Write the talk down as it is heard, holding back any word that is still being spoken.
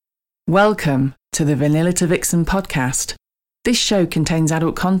Welcome to the Vanilla to Vixen podcast. This show contains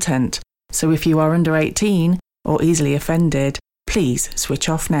adult content, so if you are under 18 or easily offended, please switch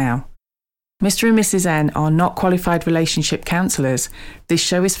off now. Mr. and Mrs. N are not qualified relationship counsellors. This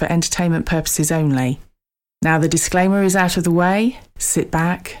show is for entertainment purposes only. Now the disclaimer is out of the way. Sit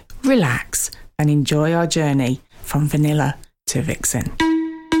back, relax, and enjoy our journey from Vanilla to Vixen.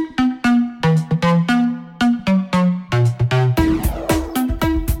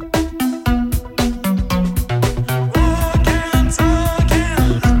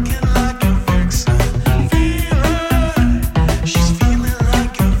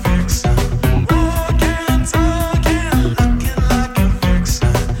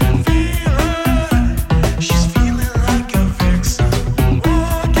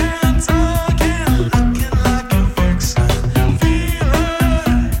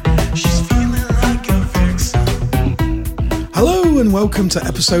 Welcome to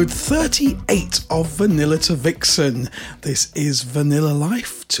episode 38 of Vanilla to Vixen. This is Vanilla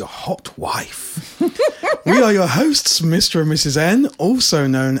Life to Hot Wife. We are your hosts, Mr. and Mrs. N, also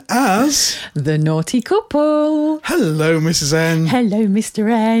known as... The Naughty Couple. Hello, Mrs. N. Hello, Mr.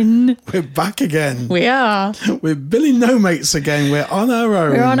 N. We're back again. We are. We're Billy No Mates again. We're on our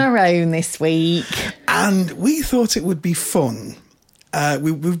own. We're on our own this week. And we thought it would be fun.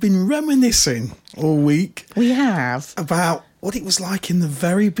 We've been reminiscing all week. We have. About what it was like in the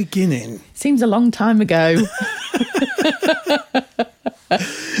very beginning. Seems a long time ago.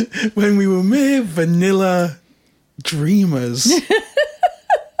 When we were mere vanilla dreamers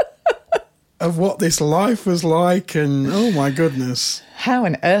of what this life was like, and oh my goodness. How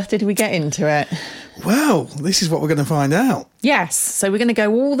on earth did we get into it? Well, this is what we're going to find out. Yes, so we're going to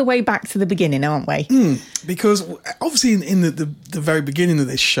go all the way back to the beginning, aren't we? Because obviously in the very beginning of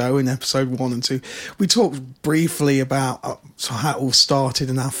this show, in episode 1 and 2, we talked briefly about how it all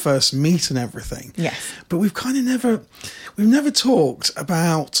started and our first meet and everything. Yes. But we've kind of never talked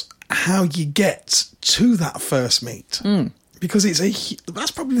about how you get to that first meet. Because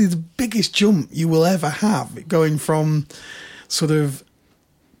that's probably the biggest jump you will ever have, going from sort of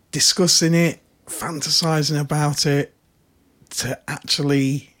discussing it, fantasizing about it, to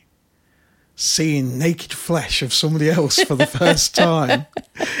actually seeing naked flesh of somebody else for the first time.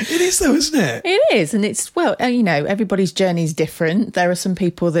 It is though, isn't it? It is, and it's, well, you know, everybody's journey is different. There are some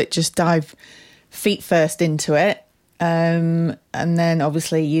people that just dive feet first into it, and then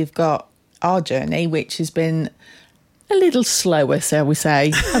obviously you've got our journey, which has been a little slower, shall we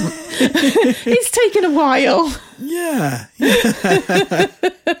say. It's taken a while. Yeah.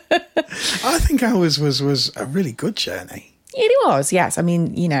 I think ours was a really good journey. It was, yes. I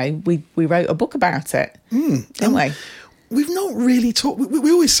mean, you know, we wrote a book about it, didn't we? We've not really talked...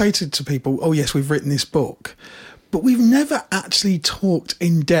 We always say to people, oh, yes, we've written this book. But we've never actually talked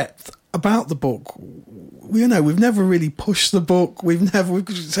in depth about the book. We've never really pushed the book. We've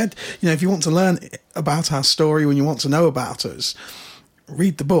said, you know, if you want to learn about our story, when you want to know about us,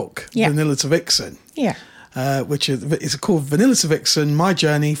 read the book, Vanilla to Vixen. Yeah. Which is called Vanilla to Vixen, My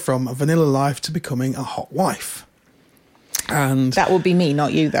Journey from a Vanilla Life to Becoming a Hot Wife. And that would be me,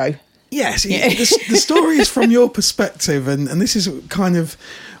 not you, though. Yes, the story is from your perspective, and this is kind of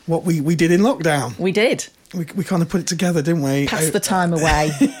what we did in lockdown. We did. We kind of put it together, didn't we? Passed the time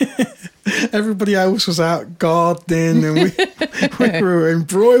away. Everybody else was out gardening, and we were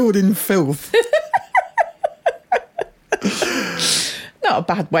embroiled in filth. Not a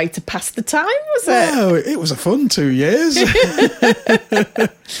bad way to pass the time, was it? No, it was a fun 2 years.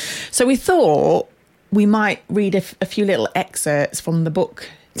 So we thought we might read a few little excerpts from the book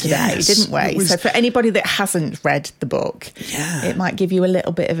today, didn't we? So for anybody that hasn't read the book, it might give you a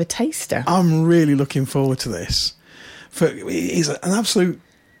little bit of a taster. I'm really looking forward to this. It's an absolute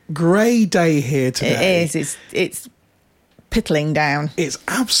grey day here today. It is. It's pittling down. It's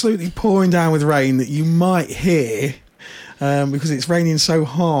absolutely pouring down with rain that you might hear. Because it's raining so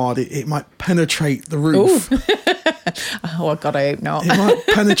hard, it might penetrate the roof. Oh, God, I hope not. It might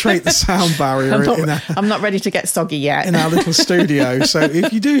penetrate the sound barrier. I'm not ready to get soggy yet. In our little studio. So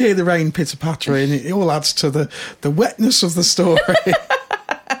if you do hear the rain pitter-pattering, it all adds to the wetness of the story.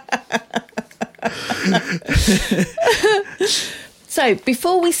 So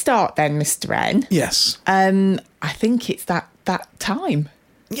before we start then, Mr. N. Yes. I think it's that time.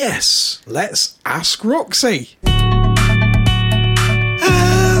 Yes. Let's ask Roxy.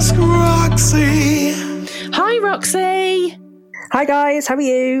 Ask Roxy. Hi, Roxy. Hi, guys. How are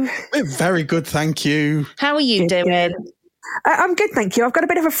you? We're very good, thank you. How are you doing? I'm good, thank you. I've got a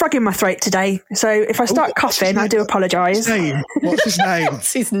bit of a frog in my throat today, so if I start coughing, I do apologise. What's his name?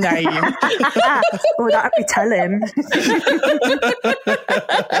 What's his name? Oh, that'd be telling.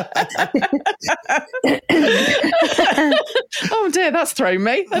 Oh dear, that's thrown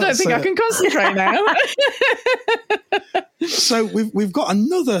me. I don't think I can concentrate now. So we've got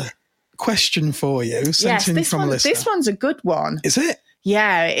another question for you sent in from a listener. This one's a good one. Is it?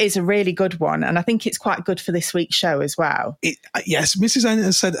 Yeah, it is a really good one. And I think it's quite good for this week's show as well. Yes, Mrs. N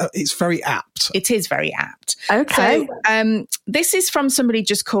has said it's very apt. It is very apt. Okay. So this is from somebody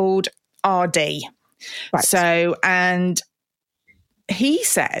just called RD. Right. So, and he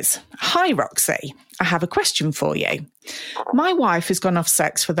says, "Hi, Roxy. I have a question for you. My wife has gone off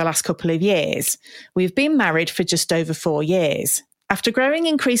sex for the last couple of years. We've been married for just over 4 years. After growing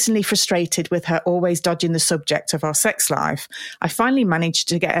increasingly frustrated with her always dodging the subject of our sex life, I finally managed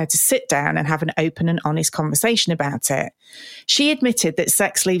to get her to sit down and have an open and honest conversation about it. She admitted that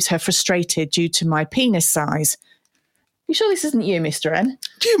sex leaves her frustrated due to my penis size." You sure this isn't you, Mr. N?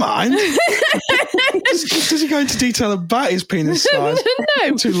 Do you mind? does he go into detail about his penis size?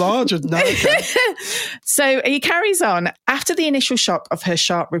 No. Too large? No. Okay. So he carries on. "After the initial shock of her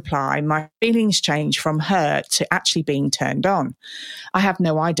sharp reply, my feelings changed from her to actually being turned on. I have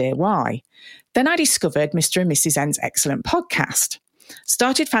no idea why. Then I discovered Mr. and Mrs. N's excellent podcast.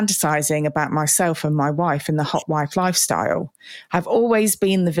 Started fantasizing about myself and my wife in the hot wife lifestyle. I've always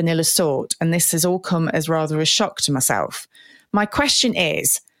been the vanilla sort, and this has all come as rather a shock to myself. My question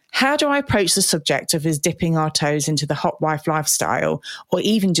is, how do I approach the subject of us dipping our toes into the hot wife lifestyle, or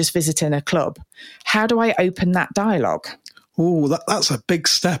even just visiting a club? How do I open that dialogue?" Oh, that's a big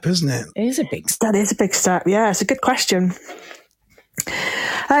step, isn't it? It is a big step. That is a big step. Yeah, it's a good question.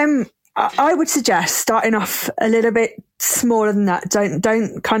 I would suggest starting off a little bit smaller than that.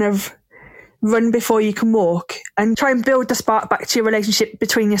 Don't kind of run before you can walk, and try and build the spark back to your relationship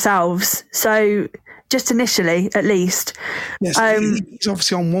between yourselves. So just initially, at least. Yes, he's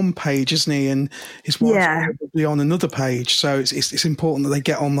obviously on one page, isn't he? And his wife's probably on another page. So it's important that they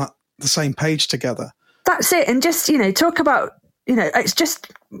get on the same page together. That's it. And just, talk about, it's just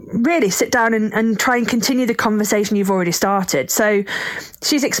really sit down and try and continue the conversation you've already started. So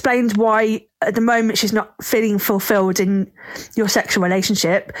she's explained why at the moment she's not feeling fulfilled in your sexual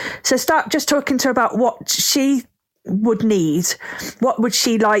relationship. So start just talking to her about what she would need, what would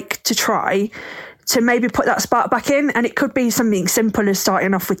she like to try to maybe put that spark back in. And it could be something simple as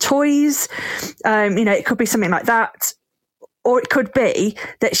starting off with toys. It could be something like that. Or it could be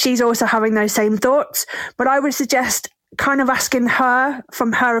that she's also having those same thoughts. But I would suggest kind of asking her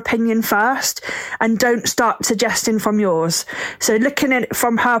from her opinion first, and don't start suggesting from yours. So looking at it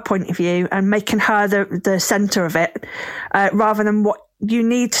from her point of view and making her the centre of it, rather than what you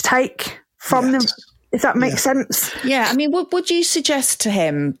need to take from them, if that makes sense. Yeah, I mean, would you suggest to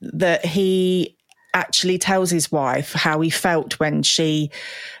him that he actually tells his wife how he felt when she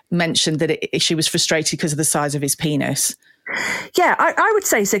mentioned that she was frustrated because of the size of his penis? Yeah, I would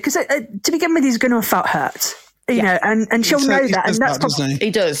say so, because to begin with, he's going to have felt hurt. And she'll know that. And that's probably...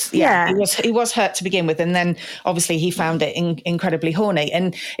 He does. Yeah. He was hurt to begin with. And then obviously he found it incredibly horny.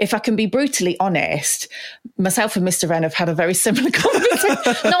 And if I can be brutally honest, myself and Mr. Wren have had a very similar conversation.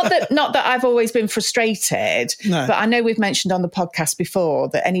 not that I've always been frustrated, but I know we've mentioned on the podcast before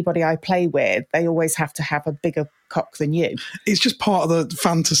that anybody I play with, they always have to have a bigger cock than you. It's just part of the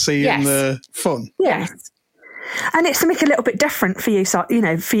fantasy and the fun. Yes. And it's something a little bit different for you,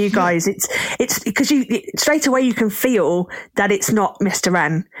 for you guys. It's because straight away you can feel that it's not Mr.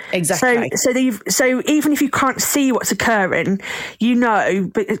 N. Exactly. So even if you can't see what's occurring,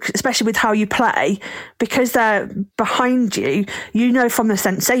 but especially with how you play, because they're behind you, from the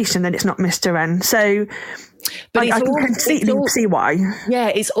sensation that it's not Mr. N. So, but I can completely see why. Yeah,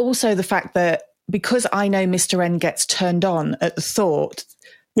 it's also the fact that because I know Mr. N gets turned on at the thought.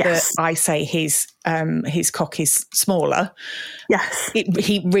 Yes. That I say his cock is smaller. Yes.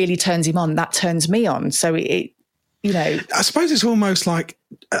 He really turns him on. That turns me on. So I suppose it's almost like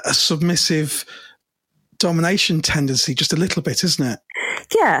a submissive domination tendency, just a little bit, isn't it?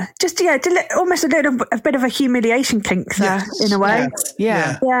 Yeah, almost a bit of a humiliation kink there, in a way.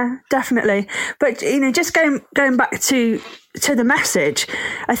 Yeah, definitely. But just going back to the message,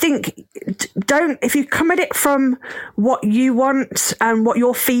 I think if you come at it from what you want and what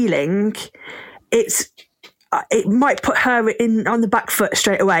you're feeling, it might put her on the back foot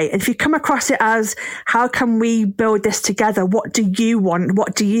straight away. And if you come across it as, how can we build this together? What do you want?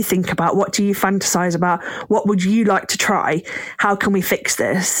 What do you think about? What do you fantasize about? What would you like to try? How can we fix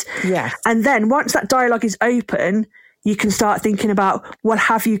this? Yeah. And then once that dialogue is open, you can start thinking about, well,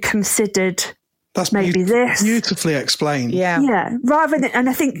 have you considered That's maybe this. Beautifully explained. Yeah. Rather than, and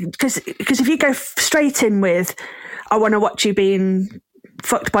I think because if you go straight in with, I want to watch you being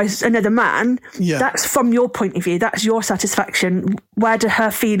fucked by another man, that's from your point of view, that's your satisfaction. Where do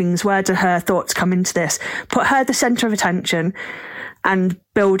her feelings, where do her thoughts come into this? Put her the centre of attention and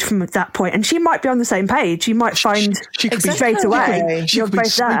build from that point. And she might be on the same page. You might find she could be straight away. You're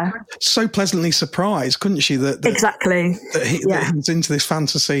both there. So pleasantly surprised, couldn't she? That exactly. That he's into this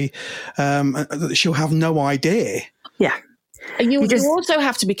fantasy, that she'll have no idea. Yeah. And you also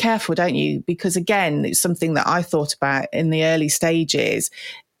have to be careful, don't you? Because again, it's something that I thought about in the early stages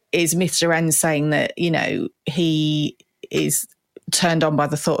is Mr. N saying that, you know, he is turned on by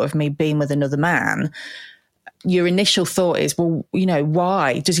the thought of me being with another man. Your initial thought is, well, you know,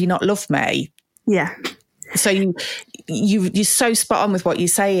 why? Does he not love me? Yeah. So you're so spot on with what you're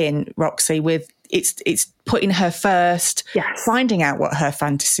saying, Roxy, with it's putting her first, finding out what her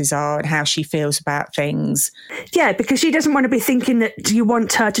fantasies are and how she feels about things. Yeah, because she doesn't want to be thinking that you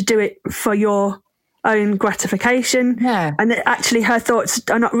want her to do it for your own gratification. Yeah. And that actually her thoughts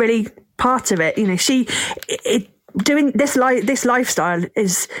are not really part of it. You know, doing this lifestyle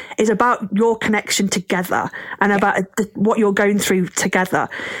is about your connection together and about what you're going through together.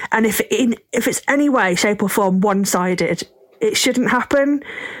 And if it's any way, shape or form one-sided, it shouldn't happen,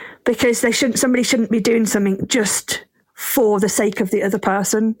 because somebody shouldn't be doing something just for the sake of the other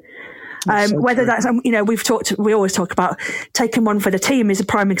person. Whether that's, you know, we always talk about taking one for the team is a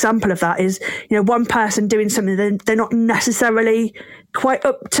prime example of that. Is, you know, one person doing something they're not necessarily quite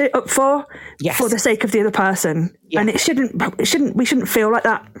up for the sake of the other person. And we shouldn't feel like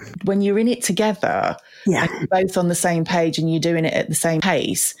that. When you're in it together, and you're both on the same page and you're doing it at the same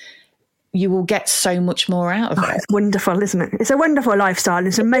pace, you will get so much more out of it. It's wonderful, isn't it? It's a wonderful lifestyle.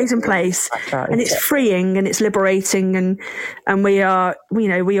 It's an amazing place, and it's freeing and it's liberating, and we are, you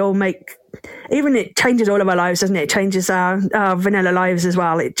know, we all make, even it changes all of our lives, doesn't it? It changes our vanilla lives as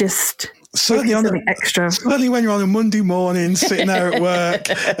well. It just certainly certainly when you're on a Monday morning sitting there at work,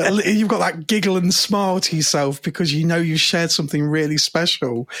 you've got that giggle and smile to yourself because you know you've shared something really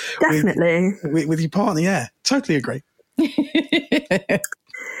special. Definitely with your partner. Yeah, totally agree.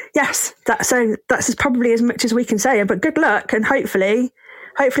 Yes, that's probably as much as we can say. But good luck, and hopefully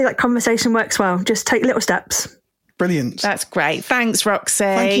that conversation works well. Just take little steps. Brilliant. That's great. Thanks, Roxy.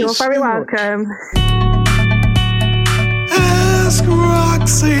 Thank you. You're very welcome. Ask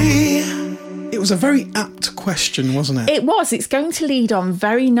Roxy. It was a very apt question, wasn't it? It was. It's going to lead on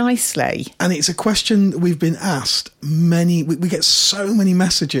very nicely. And it's a question we've been asked we get so many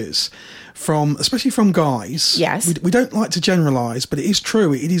messages especially from guys. Yes. We don't like to generalise, but it is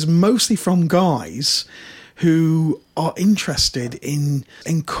true. It is mostly from guys who are interested in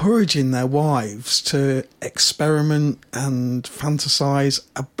encouraging their wives to experiment and fantasise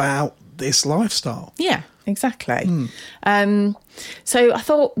about this lifestyle. Yeah, exactly. So I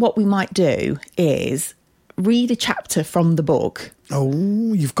thought what we might do is read a chapter from the book.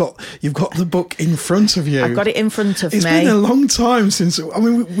 Oh, you've got the book in front of you. I've got it in front of me. It's been a long time since. I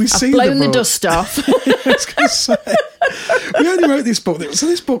mean, we've seen blown the book. The dust off. I was going to say, we only wrote this book. So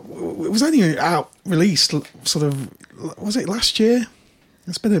this book was only released sort of, was it last year?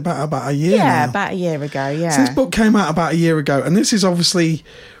 It's been about a year. Yeah, now. About a year ago. Yeah. So this book came out about a year ago, and this is obviously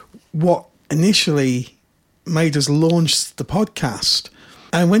what initially made us launch the podcast.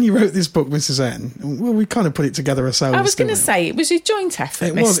 And when you wrote this book, Mrs. N, well, we kind of put it together ourselves. I was going to say, it was a joint effort,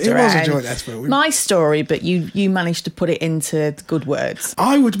 It was a joint effort. My story, but you managed to put it into good words.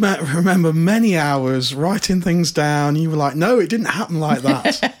 I would remember many hours writing things down. You were like, no, it didn't happen like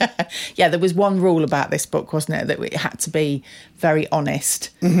that. Yeah, there was one rule about this book, wasn't it? That it had to be very honest.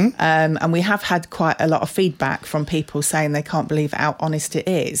 Mm-hmm. And we have had quite a lot of feedback from people saying they can't believe how honest it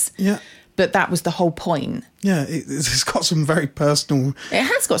is. Yeah. But that was the whole point. Yeah, it's got some very personal... It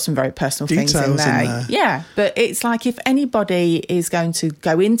has got some very personal things in there. Yeah, but it's like if anybody is going to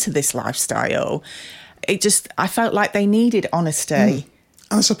go into this lifestyle, I felt like they needed honesty.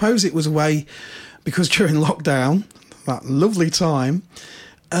 I suppose it was a way, because during lockdown, that lovely time,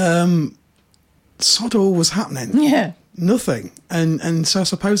 sod all was happening. Yeah. Nothing. And so I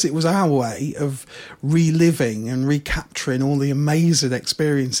suppose it was our way of reliving and recapturing all the amazing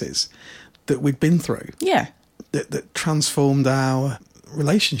experiences that we'd been through. Yeah. That transformed our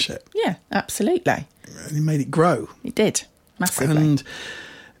relationship. Yeah, absolutely. And it made it grow. It did, massively. And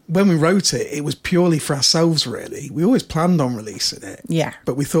when we wrote it, it was purely for ourselves, really. We always planned on releasing it. Yeah.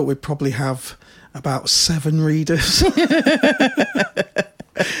 But we thought we'd probably have about 7 readers. And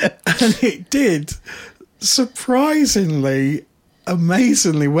it did surprisingly,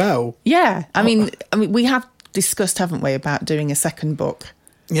 amazingly well. Yeah. I mean, we have discussed, haven't we, about doing a second book.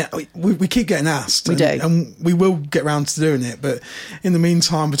 Yeah, we keep getting asked. We do. And we will get around to doing it. But in the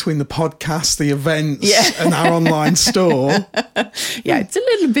meantime, between the podcast, the events, and our online store... Yeah, it's a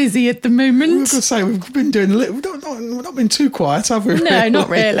little busy at the We've moment. got to say, we've been doing a little... We've not been too quiet, have we? No, not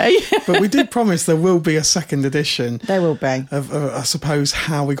really. But we did promise there will be a second edition. There will be. Of, I suppose,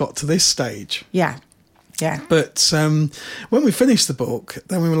 how we got to this stage. Yeah. Yeah. But when we finished the book,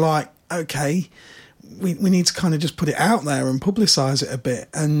 then we were like, okay... We need to kind of just put it out there and publicise it a bit.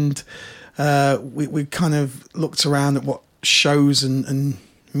 And we kind of looked around at what shows and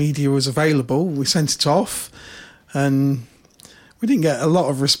media was available. We sent it off and we didn't get a lot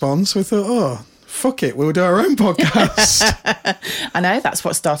of response. We thought, oh, fuck it, we'll do our own podcast. I know, that's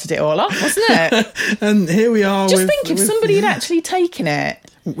what started it all off, wasn't it? And here we are. Just think if somebody had actually taken it.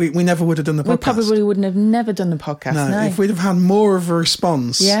 We never would have done the podcast. We probably wouldn't have never done the podcast, no. If we'd have had more of a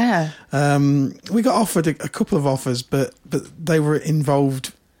response. Yeah. We got offered a couple of offers, but they were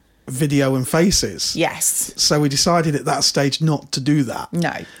involved video and faces. Yes. So we decided at that stage not to do that.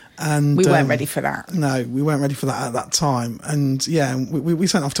 No. And we weren't ready for that. No, we weren't ready for that at that time. And yeah, we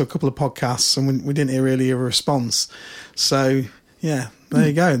sent off to a couple of podcasts and we didn't really hear a response. So yeah, there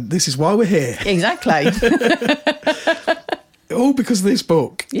you go. This is why we're here. Exactly. All because of this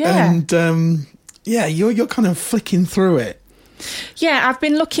book. Yeah. And you're kind of flicking through it. Yeah, I've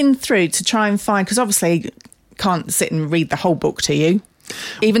been looking through to try and find, because obviously can't sit and read the whole book to you,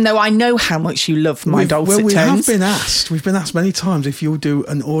 even though I know how much you love my dulcet tones. We've been asked many times if you'll do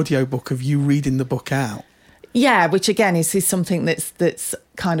an audiobook of you reading the book out. Yeah, which again is something that's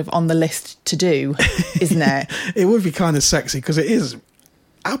kind of on the list to do, isn't it? It would be kind of sexy because it is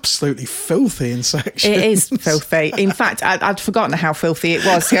absolutely filthy in sections. It is filthy. In fact, I'd forgotten how filthy it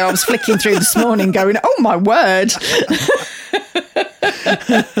was. So I was flicking through this morning going, oh my word.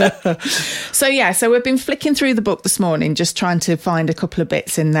 So we've been flicking through the book this morning, just trying to find a couple of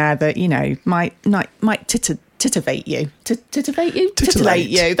bits in there that, you know, might titivate you. Titivate you? Titillate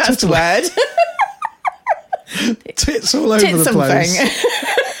you. That's the word. Tits all over the place.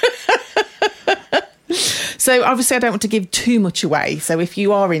 So obviously I don't want to give too much away. So if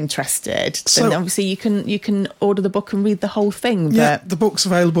you are interested, then obviously you can order the book and read the whole thing. But yeah, the book's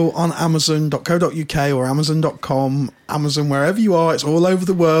available on amazon.co.uk or amazon.com, Amazon wherever you are. It's all over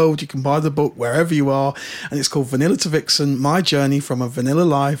the world. You can buy the book wherever you are. And it's called Vanilla to Vixen, My Journey from a Vanilla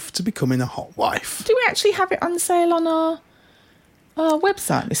Life to Becoming a Hot Wife. Do we actually have it on sale on our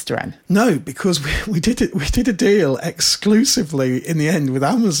website, Mr. N? No, because we did it. We did a deal exclusively in the end with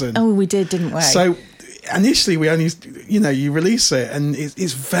Amazon. Oh, we did, didn't we? So initially we only, you release it and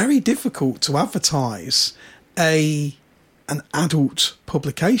it's very difficult to advertise an adult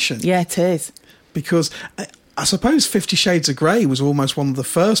publication. Yeah, it is. Because I suppose 50 Shades of Grey was almost one of the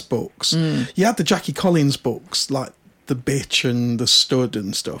first books. You had the Jackie Collins books like The Bitch and The Stud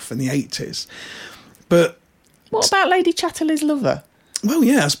and stuff in the 80s. But what about Lady Chatterley's Lover? Well,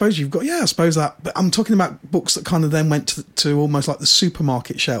 yeah, I suppose that. But I'm talking about books that kind of then went to almost like the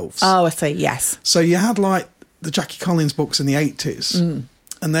supermarket shelves. Oh, I see, yes. So you had like the Jackie Collins books in the 80s.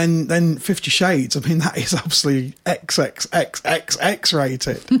 And then 50 Shades, I mean, that is absolutely XXXXX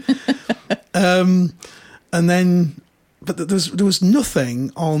rated. And then, but there was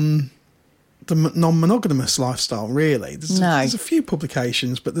nothing on the non-monogamous lifestyle, really. There's a few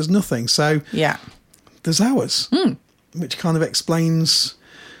publications, but there's nothing. So yeah, there's ours. Which kind of explains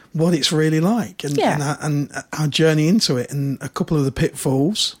what it's really like and our journey into it and a couple of the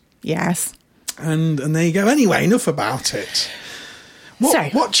pitfalls. Yes. And there you go. Anyway, enough about it.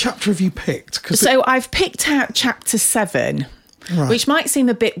 What chapter have you picked? I've picked out chapter 7, right, which might seem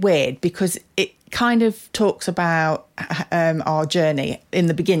a bit weird because it kind of talks about our journey in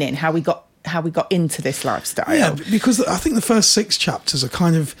the beginning, how we got into this lifestyle. Yeah, because I think the first 6 chapters are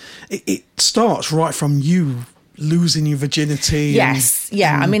kind of... It starts right from you losing your virginity. Yes,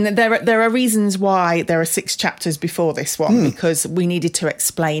 I mean, there are reasons why there are 6 chapters before this one, because we needed to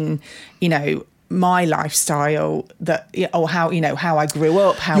explain, my lifestyle, or how I grew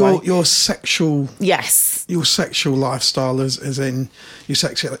up, your sexual... Yes. Your sexual lifestyle as in your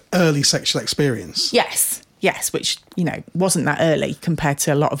early sexual experience. Yes, which, wasn't that early compared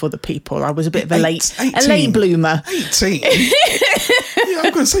to a lot of other people. I was a bit of a late bloomer. 18? Yeah,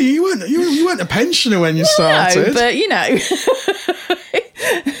 I'm going to say you weren't a pensioner when you started. No, but,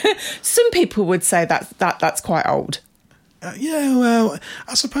 some people would say that's quite old. Yeah, well,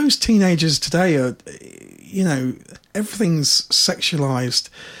 I suppose teenagers today are, everything's sexualised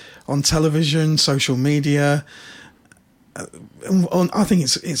on television, social media. I think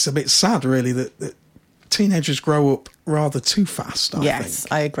it's a bit sad, really, that teenagers grow up rather too fast, I think. Yes,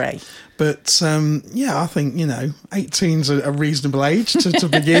 I agree. But, I think, 18's a reasonable age to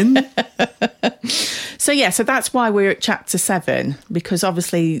begin. So that's why we're at chapter 7, because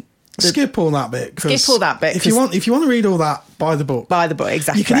obviously... Skip all that bit. Skip all that bit. If you want to read all that, buy the book. Buy the book,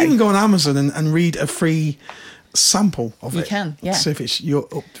 exactly. You can even go on Amazon and read a free sample of it. You can, yeah. See if it's you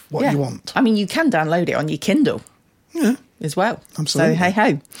want. I mean, you can download it on your Kindle. Yeah. As well. Absolutely. So,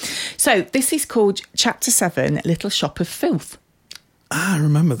 hey-ho. So, this is called Chapter 7, Little Shop of Filth. I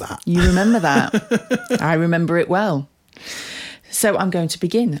remember that. You remember that? I remember it well. So, I'm going to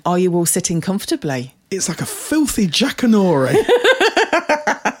begin. Are you all sitting comfortably? It's like a filthy jackanory.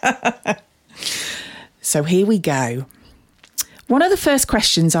 So, here we go. One of the first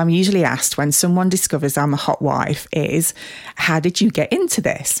questions I'm usually asked when someone discovers I'm a hot wife is, how did you get into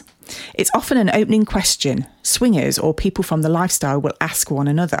this? It's often an opening question swingers or people from the lifestyle will ask one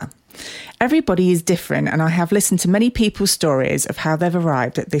another. Everybody is different, and I have listened to many people's stories of how they've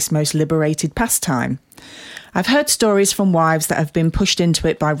arrived at this most liberated pastime. I've heard stories from wives that have been pushed into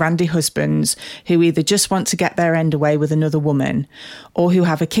it by randy husbands who either just want to get their end away with another woman or who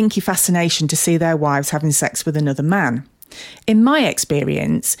have a kinky fascination to see their wives having sex with another man. In my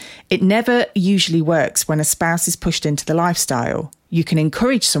experience, it never usually works when a spouse is pushed into the lifestyle. You can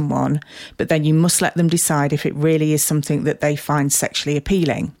encourage someone, but then you must let them decide if it really is something that they find sexually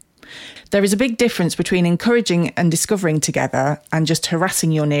appealing. There is a big difference between encouraging and discovering together and just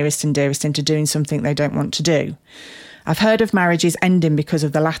harassing your nearest and dearest into doing something they don't want to do. I've heard of marriages ending because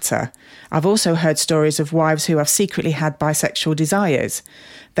of the latter. I've also heard stories of wives who have secretly had bisexual desires.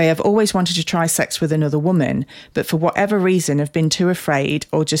 They have always wanted to try sex with another woman, but for whatever reason have been too afraid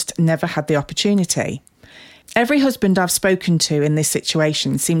or just never had the opportunity. Every husband I've spoken to in this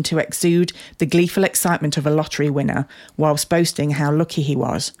situation seemed to exude the gleeful excitement of a lottery winner whilst boasting how lucky he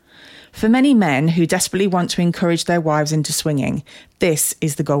was. For many men who desperately want to encourage their wives into swinging, this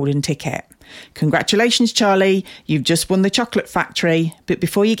is the golden ticket. Congratulations, Charlie, you've just won the chocolate factory, but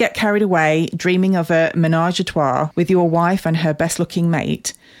before you get carried away dreaming of a menage a trois with your wife and her best-looking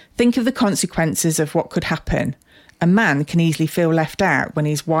mate, think of the consequences of what could happen. A man can easily feel left out when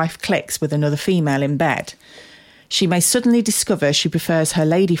his wife clicks with another female in bed. She may suddenly discover she prefers her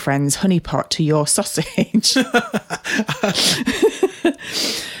lady friend's honeypot to your sausage.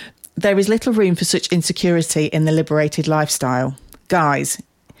 There is little room for such insecurity in the liberated lifestyle. Guys,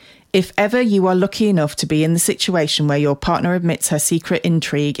 if ever you are lucky enough to be in the situation where your partner admits her secret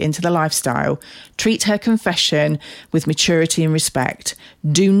intrigue into the lifestyle, treat her confession with maturity and respect.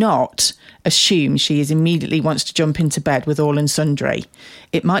 Do not assume she immediately wants to jump into bed with all and sundry.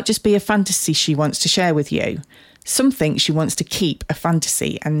 It might just be a fantasy she wants to share with you. Something she wants to keep a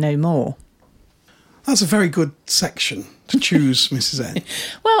fantasy and no more. That's a very good section to choose, Mrs. N.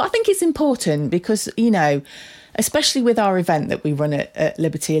 Well, I think it's important because, especially with our event that we run at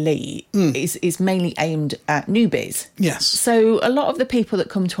Liberty Elite, is mainly aimed at newbies. Yes. So a lot of the people that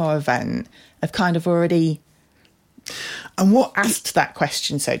come to our event have kind of already asked that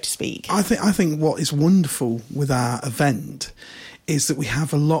question, so to speak. I think what is wonderful with our event is that we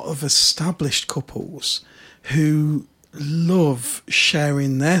have a lot of established couples who love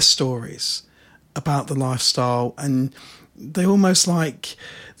sharing their stories about the lifestyle, and they almost like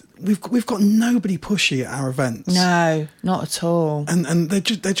we've got nobody pushy at our events. No, not at all. And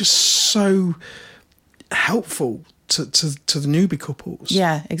they're just so helpful to the newbie couples.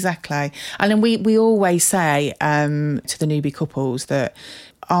 Yeah, exactly. And then we always say to the newbie couples that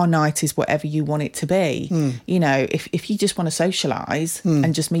our night is whatever you want it to be. If you just want to socialise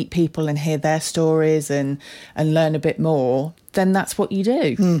and just meet people and hear their stories and learn a bit more, then that's what you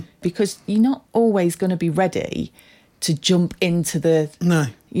do. Because you're not always going to be ready to jump into the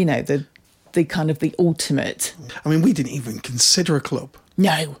kind of the ultimate. I mean, we didn't even consider a club.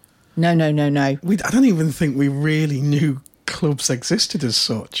 No. I don't even think we really knew clubs existed as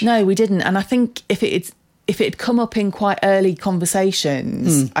such. No, we didn't. And I think if it had come up in quite early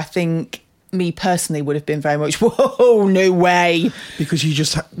conversations, I think me personally would have been very much, whoa, no way. Because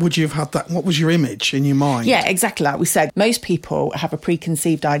would you have had that? What was your image in your mind? Yeah, exactly. Like we said, most people have a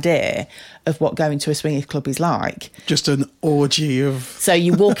preconceived idea of what going to a swingers club is like. Just an orgy of... So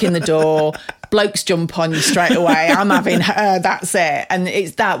you walk in the door, blokes jump on you straight away. I'm having her, that's it. And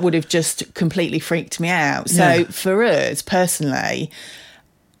that would have just completely freaked me out. So for us personally,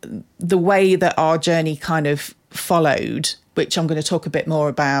 the way that our journey kind of followed, which I'm going to talk a bit more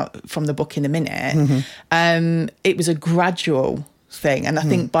about from the book in a minute, it was a gradual thing. And I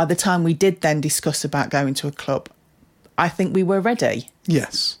think by the time we did then discuss about going to a club, I think we were ready.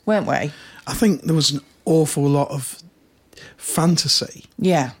 Yes. Weren't we? I think there was an awful lot of fantasy.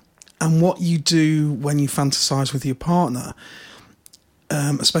 Yeah. and what you do when you fantasize with your partner,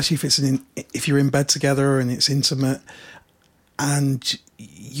 especially if you're in bed together and it's intimate, and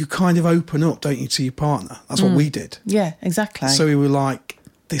you kind of open up, don't you, to your partner? That's what we did. Yeah, exactly. So we were like,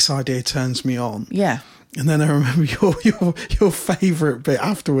 this idea turns me on. Yeah. And then I remember your favourite bit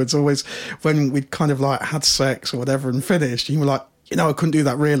afterwards, always when we'd kind of like had sex or whatever and finished, you were like, I couldn't do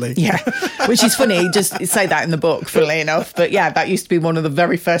that really. Yeah, which is funny, just say that in the book, funnily enough. But yeah, that used to be one of the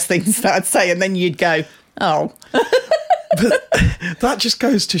very first things that I'd say. And then you'd go, oh. But that just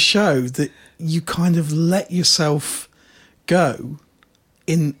goes to show that you kind of let yourself go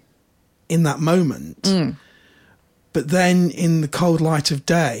in that moment. But then in the cold light of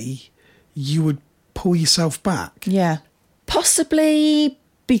day, you would pull yourself back. Yeah. Possibly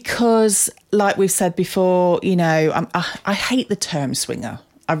because, like we've said before, I hate the term swinger.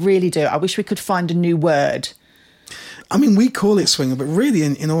 I really do. I wish we could find a new word. I mean, we call it swinger, but really,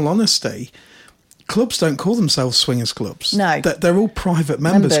 in all honesty, clubs don't call themselves swingers clubs. No. They're all private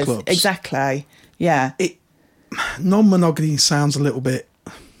members clubs. Exactly. Yeah. Non-monogamy sounds a little bit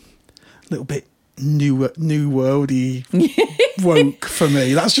new worldy woke for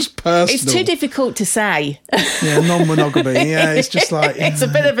me. That's just personal. It's too difficult to say. Yeah, non-monogamy. Yeah, it's just like it's a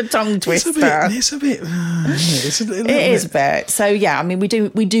bit of a tongue twister. It's a bit. It is a bit. So yeah, I mean, we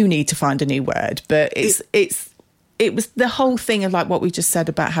do need to find a new word, but it was the whole thing of like what we just said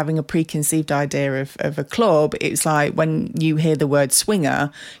about having a preconceived idea of a club. It's like when you hear the word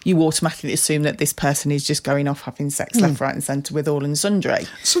swinger, you automatically assume that this person is just going off having sex left, right and centre with all and sundry.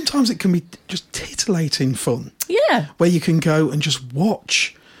 Sometimes it can be just titillating fun. Yeah. Where you can go and just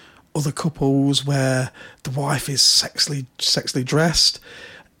watch other couples where the wife is sexily dressed.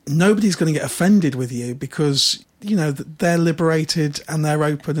 Nobody's going to get offended with you because they're liberated and they're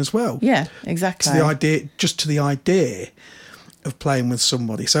open as well. Yeah, exactly. To the idea of playing with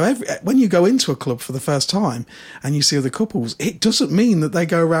somebody. So when you go into a club for the first time and you see other couples, it doesn't mean that they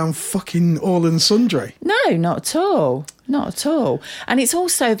go around fucking all and sundry. No, not at all. Not at all. And it's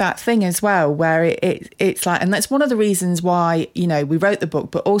also that thing as well where it's like, and that's one of the reasons why, we wrote the book,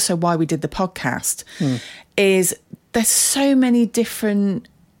 but also why we did the podcast, is there's so many different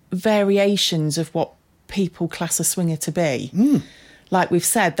variations of what people class a swinger to be. Like we've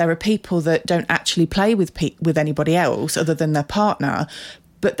said, there are people that don't actually play with anybody else other than their partner,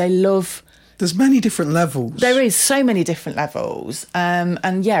 but they love. There's many different levels. There is so many different levels, and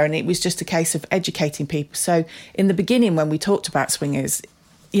it was just a case of educating people. So in the beginning, when we talked about swingers,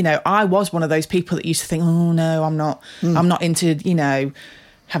 I was one of those people that used to think, oh no, I'm not into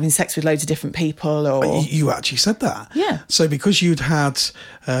having sex with loads of different people. Or you actually said that. Yeah. So because you'd had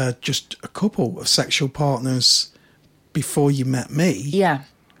just a couple of sexual partners before you met me. Yeah.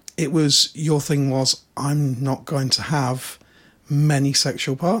 Your thing was, I'm not going to have many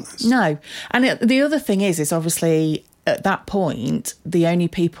sexual partners. No. And the other thing is obviously at that point, the only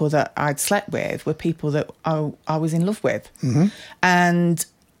people that I'd slept with were people that I was in love with. Mm-hmm. And,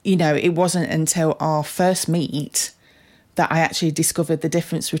 it wasn't until our first meet that I actually discovered the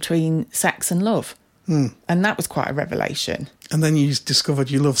difference between sex and love. And that was quite a revelation. And then you discovered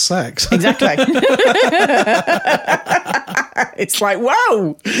you love sex. Exactly. It's like,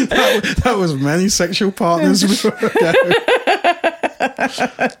 whoa! That was many sexual partners ago.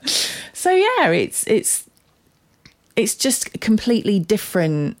 So yeah, it's just completely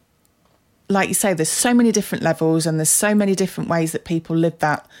different. Like you say, there's so many different levels and there's so many different ways that people live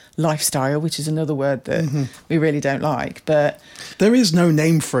that lifestyle, which is another word that we really don't like. But there is no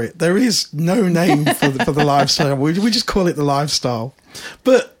name for it. There is no name for the lifestyle. We just call it the lifestyle.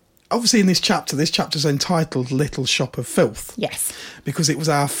 But obviously in this chapter's entitled Little Shop of Filth. Yes. Because it was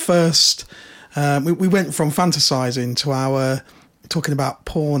our first... we went from fantasising to our talking about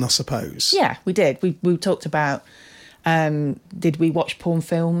porn, I suppose. Yeah, we did. We talked about... did we watch porn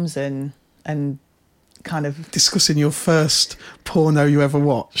films and kind of discussing your first porno you ever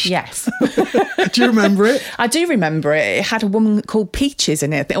watched. Yes. Do you remember it? I do remember it. It had a woman called Peaches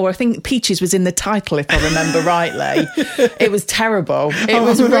in it, or I think Peaches was in the title, if I remember rightly. It was terrible. It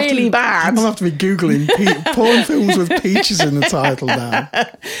was really bad. I'll have to be Googling porn films with Peaches in the title now.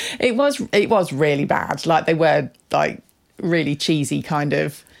 It was really bad. Like they were like really cheesy kind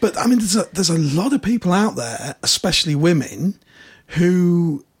of. But I mean, there's a lot of people out there, especially women,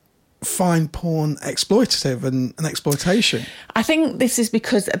 who find porn exploitative and exploitation. I think this is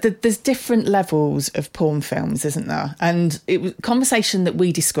because there's different levels of porn films, isn't there? And conversation that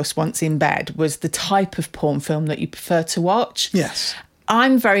we discussed once in bed was the type of porn film that you prefer to watch. Yes.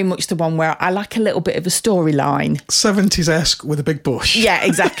 I'm very much the one where I like a little bit of a storyline. 70s-esque with a big bush. Yeah,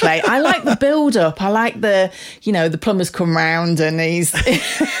 exactly. I like the build-up. I like the plumber's come round and he's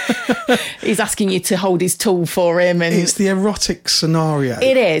he's asking you to hold his tool for him. And it's the erotic scenario.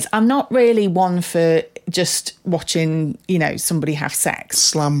 It is. I'm not really one for just watching, somebody have sex.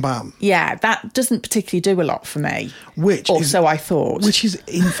 Slam bam. Yeah, that doesn't particularly do a lot for me. So I thought. Which is,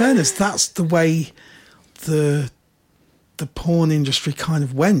 in fairness, that's the way the porn industry kind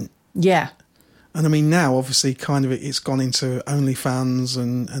of went. Yeah. And I mean, now obviously kind of it's gone into OnlyFans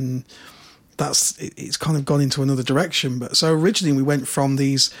and it's kind of gone into another direction. But so originally we went from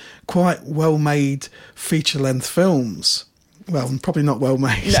these quite well-made feature-length films. Well, probably not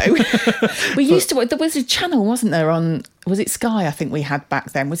well-made. No. There was a channel, wasn't there, was it Sky, I think we had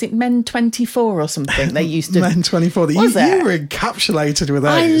back then? Was it Men 24 or something? They used to... Men 24. You were encapsulated with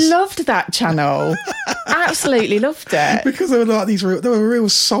those. I loved that channel. Absolutely loved it. Because they were like they were real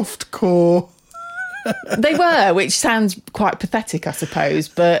soft-core... They were, which sounds quite pathetic, I suppose,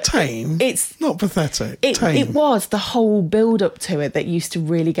 but tame. It's not pathetic. Tame. It was the whole build up to it that used to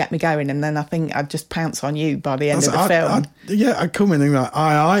really get me going, and then I think I'd just pounce on you by the end of the film. I'd come in and like,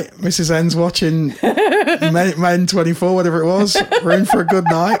 aye, Mrs. N's watching Men 24, whatever it was. We're in for a good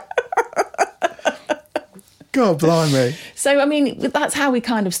night. God blimey. So, I mean, that's how we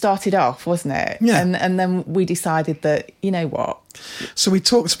kind of started off, wasn't it? Yeah. And then we decided that, you know what? So we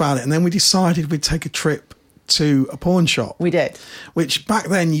talked about it and then we decided we'd take a trip to a pawn shop. We did. Which back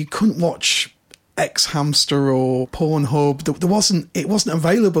then you couldn't watch X-Hamster or Pornhub. It wasn't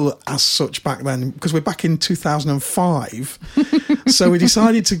available as such back then because we're back in 2005. So we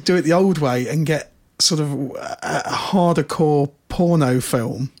decided to do it the old way and get sort of a harder core porno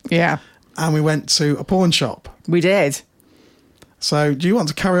film. Yeah. And we went to a pawn shop. We did. So do you want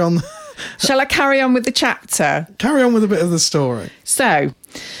to carry on? Shall I carry on with the chapter? Carry on with a bit of the story. So,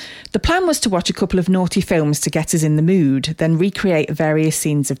 the plan was to watch a couple of naughty films to get us in the mood, then recreate various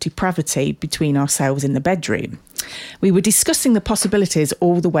scenes of depravity between ourselves in the bedroom. We were discussing the possibilities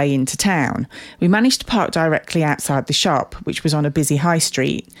all the way into town. We managed to park directly outside the shop, which was on a busy high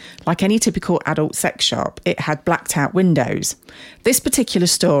street. Like any typical adult sex shop, it had blacked out windows. This particular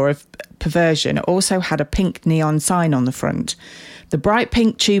store of perversion also had a pink neon sign on the front. The bright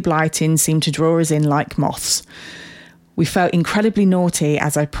pink tube lighting seemed to draw us in like moths. We felt incredibly naughty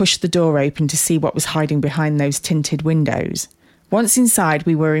as I pushed the door open to see what was hiding behind those tinted windows. Once inside,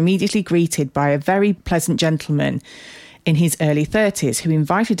 we were immediately greeted by a very pleasant gentleman in his early 30s who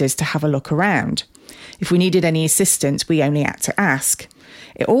invited us to have a look around. If we needed any assistance, we only had to ask.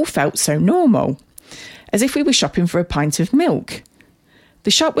 It all felt so normal, as if we were shopping for a pint of milk. The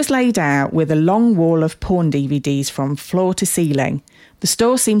shop was laid out with a long wall of porn DVDs from floor to ceiling. The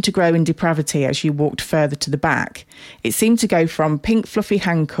store seemed to grow in depravity as you walked further to the back. It seemed to go from pink fluffy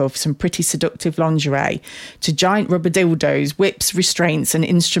handcuffs and pretty seductive lingerie to giant rubber dildos, whips, restraints and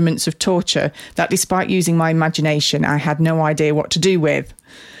instruments of torture that, despite using my imagination, I had no idea what to do with.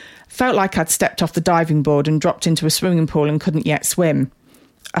 Felt like I'd stepped off the diving board and dropped into a swimming pool and couldn't yet swim.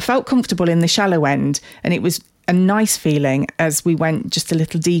 I felt comfortable in the shallow end, and it was a nice feeling as we went just a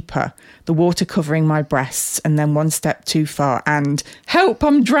little deeper, the water covering my breasts, and then one step too far and, help,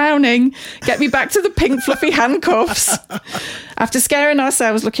 I'm drowning, get me back to the pink fluffy handcuffs. After scaring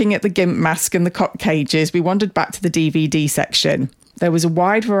ourselves looking at the gimp mask and the cock cages, we wandered back to the DVD section. There was a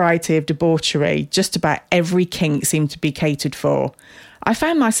wide variety of debauchery, just about every kink seemed to be catered for. I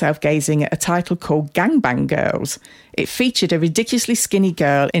found myself gazing at a title called Gangbang Girls. It featured a ridiculously skinny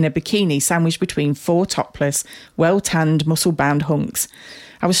girl in a bikini sandwiched between four topless, well-tanned, muscle-bound hunks.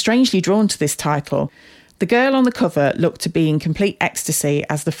 I was strangely drawn to this title. The girl on the cover looked to be in complete ecstasy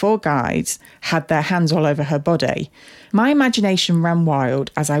as the four guys had their hands all over her body. My imagination ran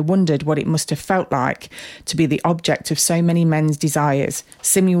wild as I wondered what it must have felt like to be the object of so many men's desires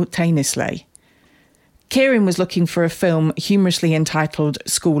simultaneously. Kieran was looking for a film humorously entitled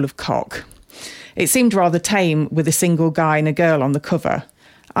School of Cock. It seemed rather tame with a single guy and a girl on the cover.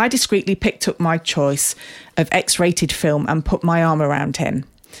 I discreetly picked up my choice of X-rated film and put my arm around him.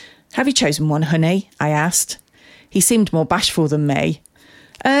 Have you chosen one, honey? I asked. He seemed more bashful than me.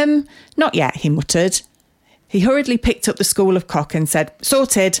 Not yet, he muttered. He hurriedly picked up the School of Cock and said,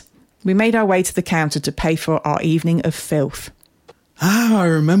 sorted. We made our way to the counter to pay for our evening of filth. I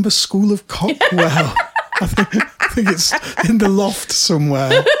remember School of Cock well. I think it's in the loft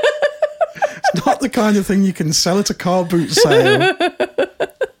somewhere. It's not the kind of thing you can sell at a car boot sale.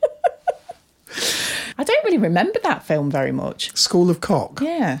 I don't really remember that film very much. School of Cock?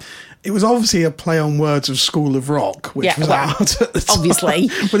 Yeah. It was obviously a play on words of School of Rock, which was out at the time. Obviously.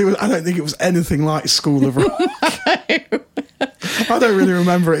 But I don't think it was anything like School of Rock. I don't really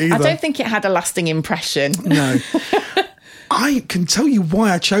remember it either. I don't think it had a lasting impression. No. I can tell you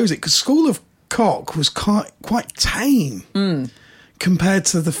why I chose it, because School of Cock was quite tame compared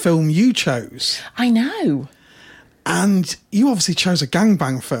to the film you chose. I know. And you obviously chose a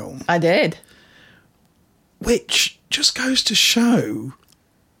gangbang film. I did. Which just goes to show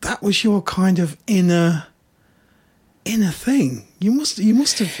that was your kind of inner thing. You must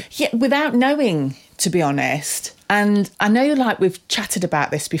have. Yeah, without knowing, to be honest. And I know, like, we've chatted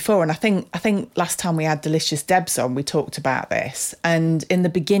about this before, and I think last time we had Delicious Debs on, we talked about this. And in the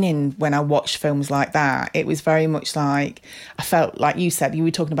beginning, when I watched films like that, it was very much like, I felt like you said, you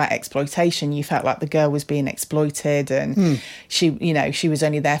were talking about exploitation. You felt like the girl was being exploited, and she was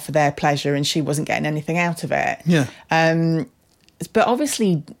only there for their pleasure, and she wasn't getting anything out of it. Yeah. But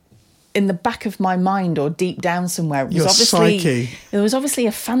obviously, in the back of my mind, or deep down somewhere, Your psyche. It was obviously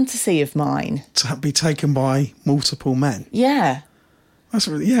a fantasy of mine To be taken by multiple men. Yeah. That's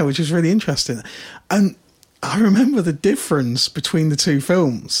really, which is really interesting. And I remember the difference between the two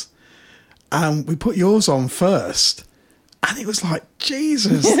films. We put yours on first, and it was like,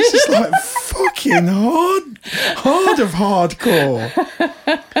 Jesus, this is like fucking hard of hardcore.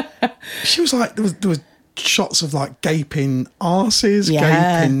 She was like, there was shots of like gaping arses,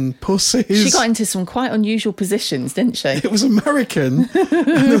 gaping pussies. She got into some quite unusual positions, didn't she? It was American.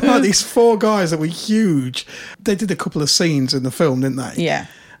 And there were like these 4 guys that were huge. They did a couple of scenes in the film, didn't they? Yeah.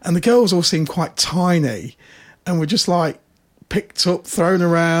 And the girls all seemed quite tiny and were just like picked up, thrown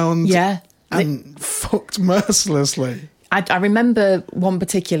around. Yeah. And fucked mercilessly. I remember one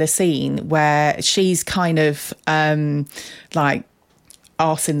particular scene where she's kind of like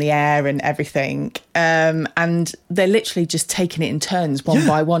arse in the air and everything, and they're literally just taking it in turns one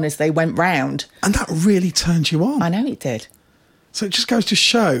by one as they went round. And that really turned you on. I know it did. So it just goes to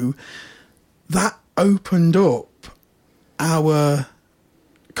show that opened up our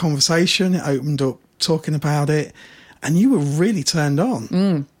conversation. It opened up talking about it, and you were really turned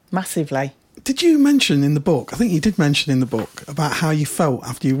on. Massively. Did you mention in the book, I think you did mention in the book, about how you felt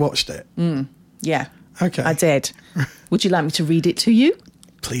after you watched it? Yeah. Okay. I did. Would you like me to read it to you?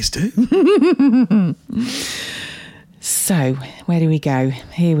 Please do. So, where do we go?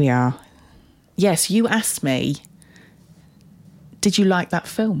 Here we are. Yes, you asked me, did you like that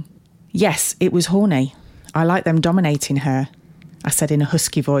film? Yes, it was horny. I like them dominating her, I said in a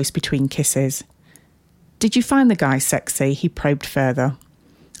husky voice between kisses. Did you find the guy sexy? He probed further.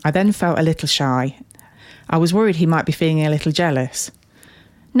 I then felt a little shy. I was worried he might be feeling a little jealous.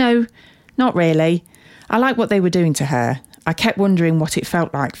 No, not really. I liked what they were doing to her. I kept wondering what it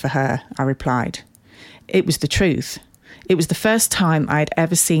felt like for her, I replied. It was the truth. It was the first time I had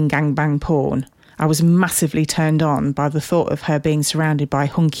ever seen gangbang porn. I was massively turned on by the thought of her being surrounded by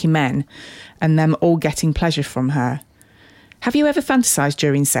hunky men and them all getting pleasure from her. Have you ever fantasised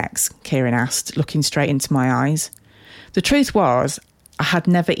during sex? Kieran asked, looking straight into my eyes. The truth was, I had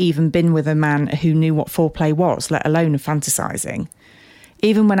never even been with a man who knew what foreplay was, let alone fantasising.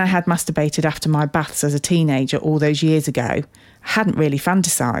 Even when I had masturbated after my baths as a teenager all those years ago, I hadn't really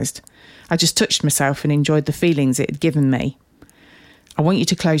fantasised. I just touched myself and enjoyed the feelings it had given me. I want you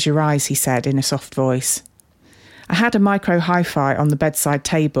to close your eyes, he said in a soft voice. I had a micro hi-fi on the bedside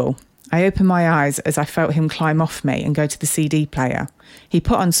table. I opened my eyes as I felt him climb off me and go to the CD player. He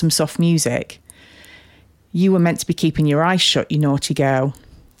put on some soft music. You were meant to be keeping your eyes shut, you naughty girl.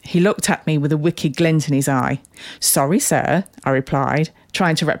 He looked at me with a wicked glint in his eye. Sorry, sir, I replied,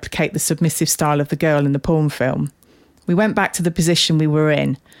 trying to replicate the submissive style of the girl in the porn film. We went back to the position we were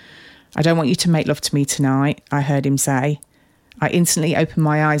in. I don't want you to make love to me tonight, I heard him say. I instantly opened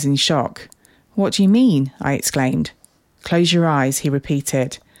my eyes in shock. What do you mean? I exclaimed. Close your eyes, he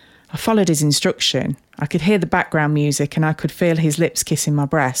repeated. I followed his instruction. I could hear the background music and I could feel his lips kissing my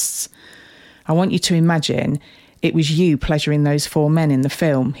breasts. I want you to imagine it was you pleasuring those 4 men in the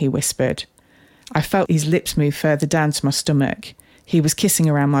film, he whispered. I felt his lips move further down to my stomach. He was kissing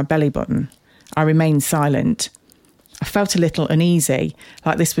around my belly button. I remained silent. I felt a little uneasy,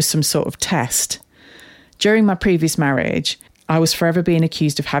 like this was some sort of test. During my previous marriage, I was forever being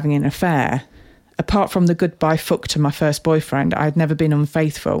accused of having an affair. Apart from the goodbye fuck to my first boyfriend, I had never been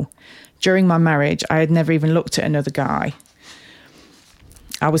unfaithful. During my marriage, I had never even looked at another guy.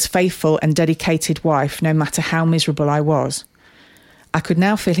 I was faithful and dedicated wife, no matter how miserable I was. I could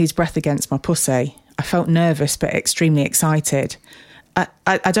now feel his breath against my pussy. I felt nervous but extremely excited.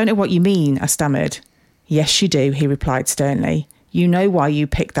 I don't know what you mean, I stammered. Yes, you do, he replied sternly. You know why you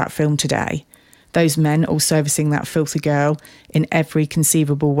picked that film today. Those men all servicing that filthy girl in every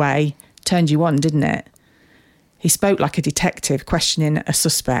conceivable way turned you on, didn't it? He spoke like a detective questioning a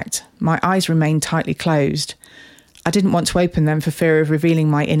suspect. My eyes remained tightly closed. I didn't want to open them for fear of revealing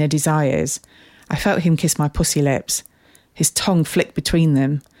my inner desires. I felt him kiss my pussy lips. His tongue flicked between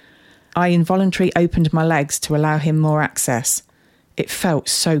them. I involuntarily opened my legs to allow him more access. It felt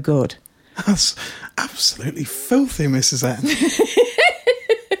so good. That's absolutely filthy, Mrs. N.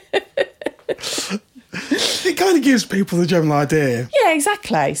 It kind of gives people the general idea. Yeah,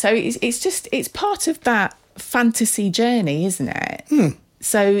 exactly. So it's part of that fantasy journey, isn't it?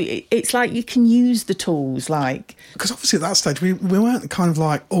 So it's like you can use the tools, like... Because obviously at that stage, we weren't kind of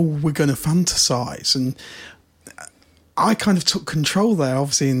like, oh, we're going to fantasise. And I kind of took control there,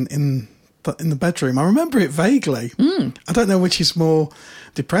 obviously, in the bedroom. I remember it vaguely. I don't know which is more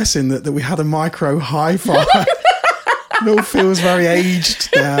depressing, that we had a micro hi-fi. It all feels very aged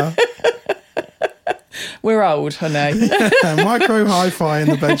now. We're old, honey. Micro hi-fi in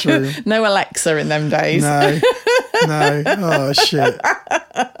the bedroom. No Alexa in them days. No. Oh, shit.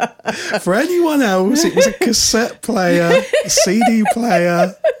 For anyone else, it was a cassette player, a CD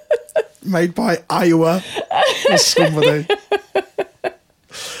player, made by Iowa or somebody.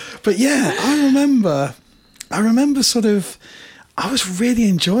 But yeah, I remember sort of, I was really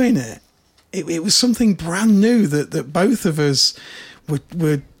enjoying it. It was something brand new that both of us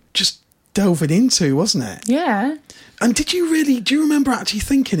were just delving into, wasn't it? Yeah. And do you remember actually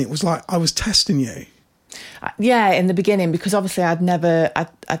thinking it was like I was testing you? Yeah, in the beginning, because obviously I'd never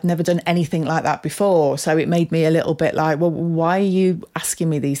done anything like that before, so it made me a little bit like, well, why are you asking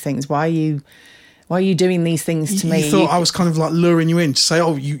me these things? Why are you doing these things to me? You thought I was kind of like luring you in to say,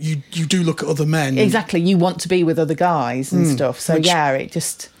 oh, you do look at other men. Exactly, you want to be with other guys and stuff. So yeah, it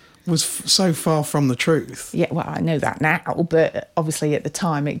just was so far from the truth. Yeah, well, I know that now, but obviously at the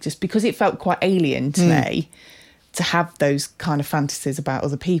time, it just, because it felt quite alien to me to have those kind of fantasies about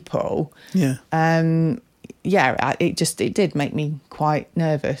other people. Yeah. It did make me quite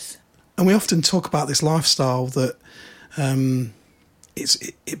nervous. And we often talk about this lifestyle that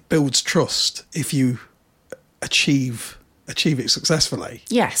it builds trust if you achieve it successfully.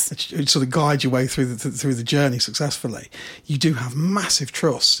 Yes. It sort of guides your way through the journey successfully. You do have massive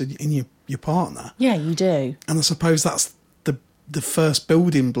trust in your partner. Yeah, you do. And I suppose that's the first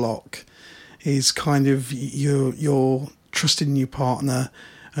building block, is kind of your trusting your partner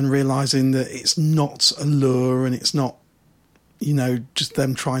and realising that it's not a lure and it's not, just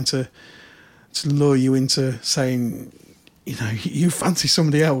them trying to lure you into saying, you fancy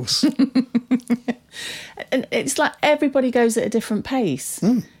somebody else. And it's like everybody goes at a different pace.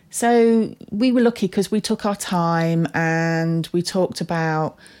 So we were lucky because we took our time and we talked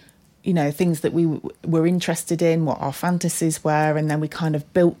about, things that we were interested in, what our fantasies were, and then we kind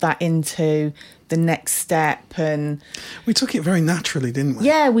of built that into the next step. And we took it very naturally, didn't we?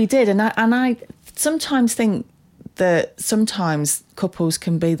 Yeah, we did. And I sometimes think that sometimes couples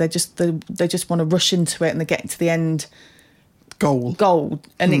can be, they just want to rush into it and they get to the end goal.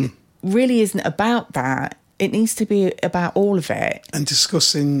 And it really isn't about that. It needs to be about all of it. And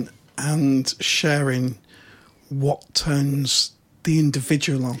discussing and sharing what turns the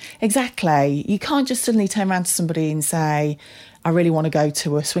individual on. Exactly. You can't just suddenly turn around to somebody and say, I really want to go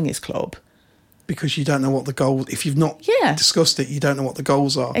to a swingers club. Because you don't know what the goal... If you've not discussed it, you don't know what the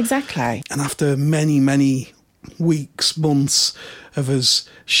goals are. Exactly. And after many, many weeks, months of us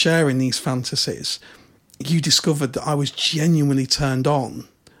sharing these fantasies, you discovered that I was genuinely turned on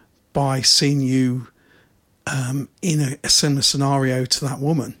by seeing you in a similar scenario to that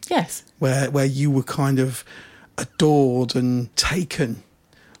woman. Yes. Where you were kind of adored and taken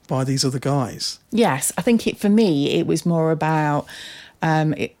by these other guys. Yes. I think for me, it was more about...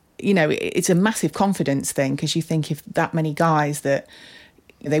 it's a massive confidence thing, because you think if that many guys that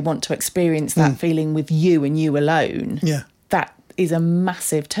they want to experience that feeling with you and you alone, that is a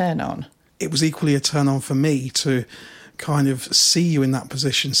massive turn on. It was equally a turn on for me to kind of see you in that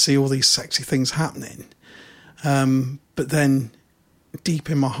position, see all these sexy things happening. But then deep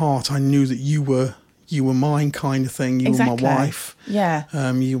in my heart, I knew that you were mine, kind of thing. You were my wife.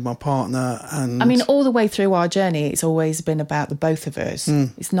 Yeah. You were my partner. And I mean, all the way through our journey, it's always been about the both of us.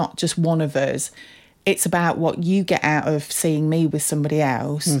 It's not just one of us. It's about what you get out of seeing me with somebody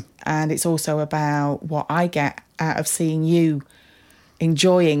else. And it's also about what I get out of seeing you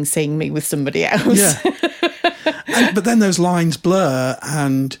enjoying seeing me with somebody else. Yeah. But then those lines blur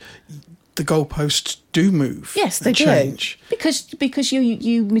and the goalposts do move. Yes, they change. Do. Because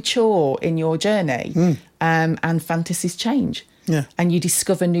you mature in your journey, and fantasies change. Yeah. And you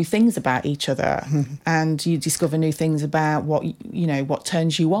discover new things about each other, and you discover new things about what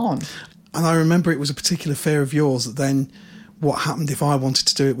turns you on. And I remember it was a particular fear of yours that then what happened if I wanted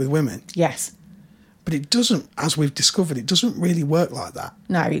to do it with women. Yes. But it doesn't, as we've discovered, it doesn't really work like that.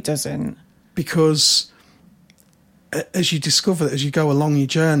 No, it doesn't. Because as you discover that as you go along your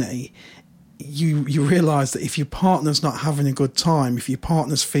journey, you realise that if your partner's not having a good time, if your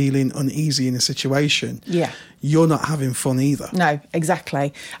partner's feeling uneasy in a situation, you're not having fun either. No,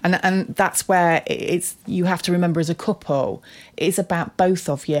 exactly. And that's where it's you have to remember as a couple, it's about both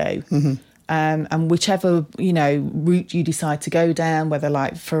of you. Mm-hmm. And whichever, route you decide to go down, whether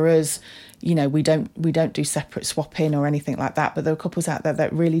like for us, we don't do separate swapping or anything like that, but there are couples out there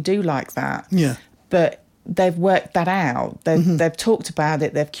that really do like that. Yeah. But they've worked that out. They've talked about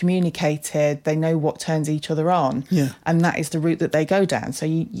it. They've communicated. They know what turns each other on. Yeah. And that is the route that they go down. So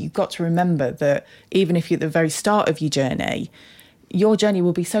you've got to remember that even if you're at the very start of your journey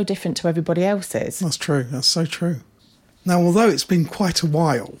will be so different to everybody else's. That's true. That's so true. Now, although it's been quite a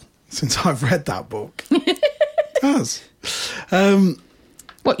while since I've read that book, it has.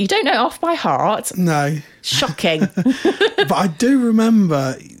 What, you don't know it off by heart? No. Shocking. But I do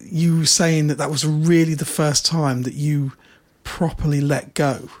remember you saying that was really the first time that you properly let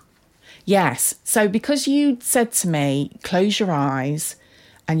go. Yes. So because you said to me, close your eyes,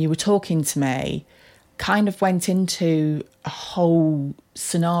 and you were talking to me, kind of went into a whole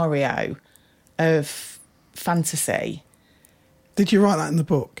scenario of fantasy. Did you write that in the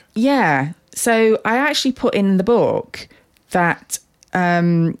book? Yeah. So I actually put in the book that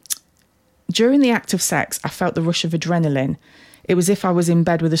during the act of sex, I felt the rush of adrenaline. It was as if I was in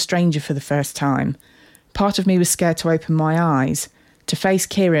bed with a stranger for the first time. Part of me was scared to open my eyes, to face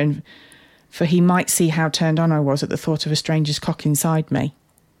Kieran, for he might see how turned on I was at the thought of a stranger's cock inside me.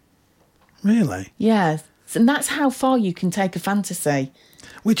 Really? Yeah. And that's how far you can take a fantasy.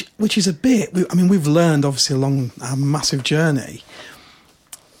 Which is a bit... we've learned, obviously, along our massive journey,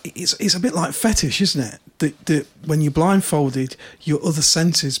 it's a bit like fetish, isn't it? That when you're blindfolded, your other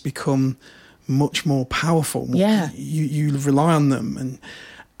senses become much more powerful. Yeah. You rely on them.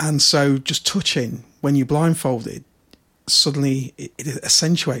 And so just touching when you're blindfolded, suddenly it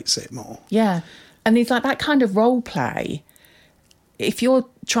accentuates it more. Yeah. And it's like that kind of role play. If you're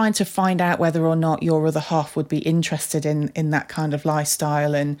trying to find out whether or not your other half would be interested in that kind of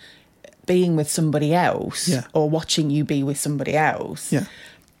lifestyle and being with somebody else, or watching you be with somebody else,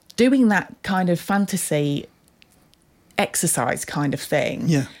 doing that kind of fantasy exercise kind of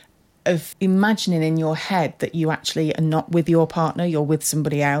thing, of imagining in your head that you actually are not with your partner, you're with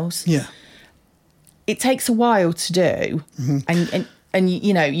somebody else. Yeah. It takes a while to do. Mm-hmm. And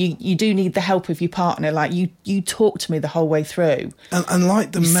you do need the help of your partner. Like you talk to me the whole way through, and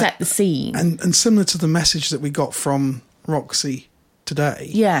like the set the scene, and similar to the message that we got from Roxy today.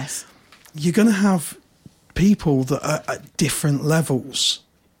 Yes, you're going to have people that are at different levels.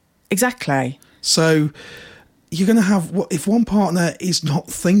 Exactly. So you're going to have if one partner is not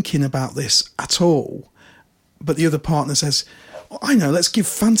thinking about this at all, but the other partner says, "I know, let's give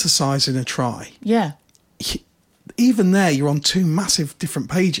fantasizing a try." Yeah. Even there, you're on two massive different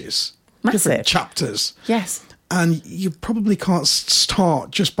pages, different chapters. Yes. And you probably can't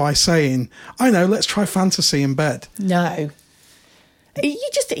start just by saying, I know, let's try fantasy in bed. No.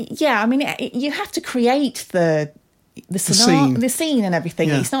 You have to create the scene and everything.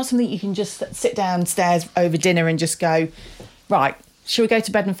 Yeah. It's not something you can just sit downstairs over dinner and just go, right, shall we go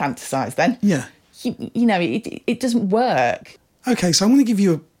to bed and fantasise then? Yeah. It doesn't work. Okay, so I'm going to give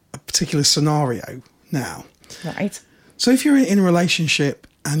you a particular scenario now. Right. So if you're in a relationship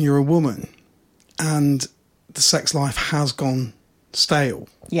and you're a woman and the sex life has gone stale.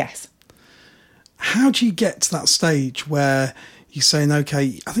 Yes. How do you get to that stage where you're saying,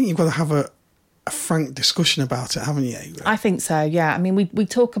 okay, I think you've got to have a frank discussion about it, haven't you? I think so, yeah. I mean, we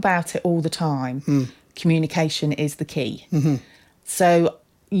talk about it all the time. Communication is the key. Mm-hmm. So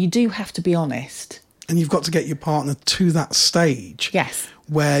you do have to be honest. And you've got to get your partner to that stage. Yes.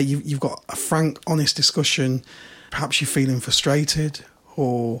 Where you've got a frank, honest discussion. Perhaps you're feeling frustrated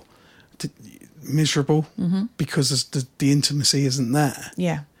or miserable because the intimacy isn't there.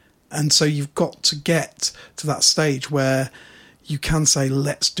 Yeah. And so you've got to get to that stage where you can say,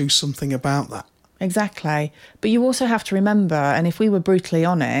 let's do something about that. Exactly. But you also have to remember, and if we were brutally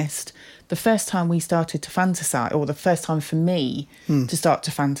honest, the first time we started to fantasise, or the first time for me to start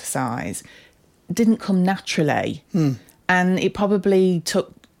to fantasise, didn't come naturally. And it probably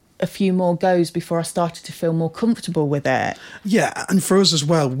took a few more goes before I started to feel more comfortable with it. Yeah, and for us as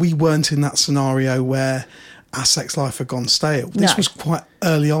well, we weren't in that scenario where our sex life had gone stale. This was quite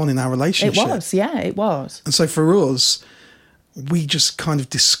early on in our relationship. It was, yeah, it was. And so for us, we just kind of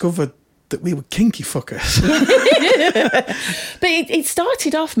discovered that we were kinky fuckers. But it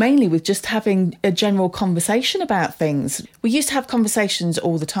started off mainly with just having a general conversation about things. We used to have conversations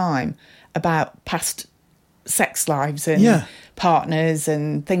all the time about past sex lives and partners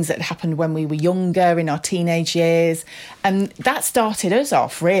and things that happened when we were younger in our teenage years. And that started us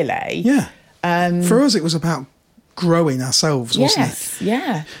off, really. Yeah. For us, it was about growing ourselves, wasn't it?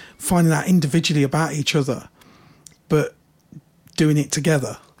 Yeah. Finding out individually about each other, but doing it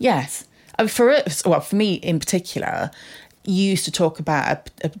together. Yes. And for us, well, for me in particular, you used to talk about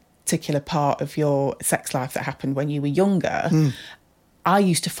a particular part of your sex life that happened when you were younger. I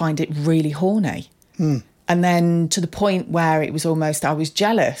used to find it really horny. And then to the point where it was almost, I was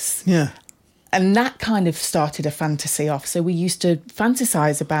jealous. Yeah. And that kind of started a fantasy off. So we used to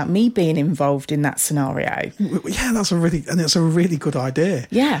fantasize about me being involved in that scenario. Yeah, that's a really good idea.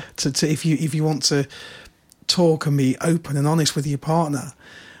 Yeah. To if you want to talk and be open and honest with your partner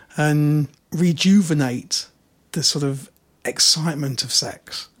and rejuvenate the sort of excitement of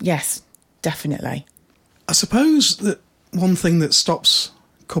sex. Yes, definitely. I suppose that one thing that stops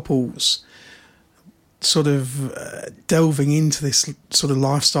couples sort of delving into this sort of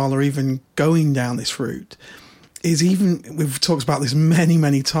lifestyle or even going down this route is, even we've talked about this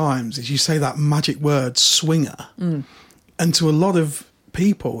many times, is you say that magic word swinger, and to a lot of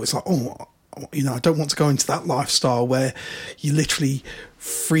people it's like, I don't want to go into that lifestyle where you literally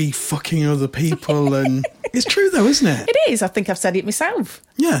free fucking other people. And it's true though, isn't it? It is. I think I've said it myself.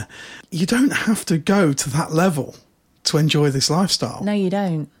 Yeah, you don't have to go to that level to enjoy this lifestyle. No, you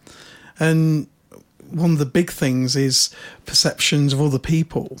don't. And one of the big things is perceptions of other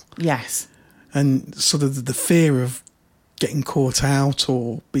people. Yes. And sort of the fear of getting caught out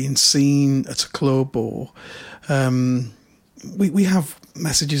or being seen at a club, or we have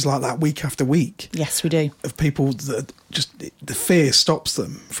messages like that week after week. Yes, we do. Of people that just, the fear stops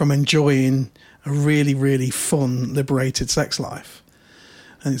them from enjoying a really fun, liberated sex life.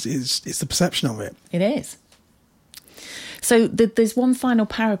 And it's the perception of it. It is. So there's one final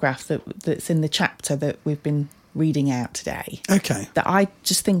paragraph that's in the chapter that we've been reading out today. Okay. That I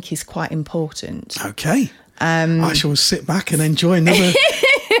just think is quite important. Okay. I shall sit back and enjoy another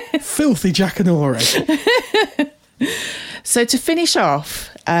filthy Jackanory. So to finish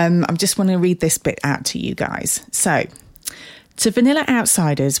off, I just want to read this bit out to you guys. So, to vanilla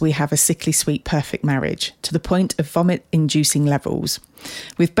outsiders, we have a sickly sweet perfect marriage, to the point of vomit-inducing levels.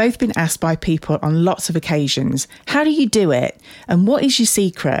 We've both been asked by people on lots of occasions, how do you do it? And what is your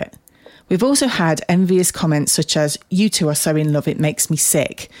secret? We've also had envious comments such as, you two are so in love it makes me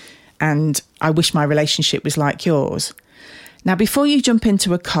sick, and I wish my relationship was like yours. Now, before you jump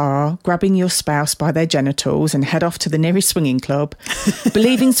into a car, grabbing your spouse by their genitals and head off to the nearest swinging club,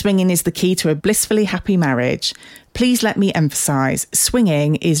 believing swinging is the key to a blissfully happy marriage, please let me emphasise,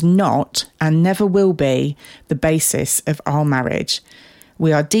 swinging is not and never will be the basis of our marriage.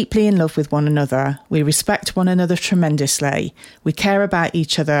 We are deeply in love with one another. We respect one another tremendously. We care about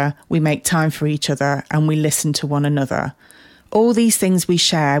each other. We make time for each other, and we listen to one another. All these things we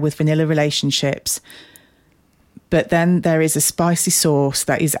share with vanilla relationships. But then there is a spicy sauce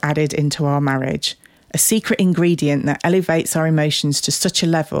that is added into our marriage, a secret ingredient that elevates our emotions to such a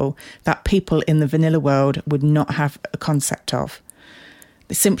level that people in the vanilla world would not have a concept of.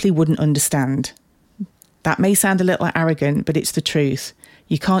 They simply wouldn't understand. That may sound a little arrogant, but it's the truth.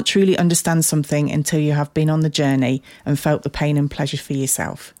 You can't truly understand something until you have been on the journey and felt the pain and pleasure for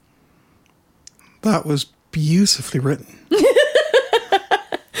yourself. That was beautifully written.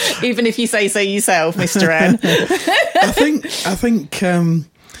 Even if you say so yourself, Mr. N. I think,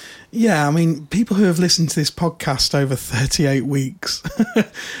 yeah, I mean, people who have listened to this podcast over 38 weeks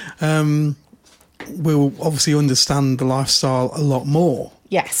will obviously understand the lifestyle a lot more.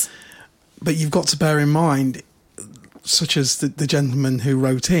 Yes. But you've got to bear in mind, such as the gentleman who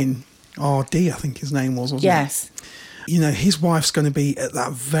wrote in, RD, I think his name was, wasn't it? Yes. You know, his wife's going to be at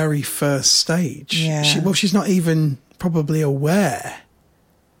that very first stage. Yeah. She's not even probably aware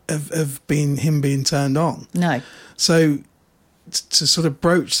of being turned on. No. So to sort of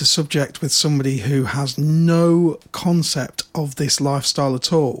broach the subject with somebody who has no concept of this lifestyle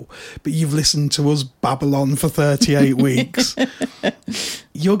at all, but you've listened to us babble on for 38 weeks,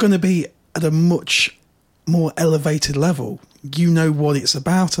 you're going to be at a much more elevated level. You know what it's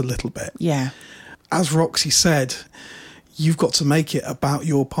about a little bit. Yeah. As Roxy said, you've got to make it about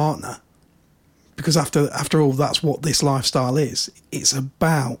your partner. Because after all, that's what this lifestyle is. It's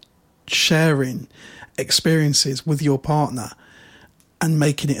about sharing experiences with your partner and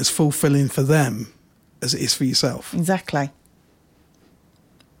making it as fulfilling for them as it is for yourself. Exactly.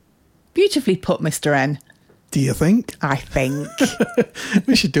 Beautifully put, Mr. N. Do you think? I think.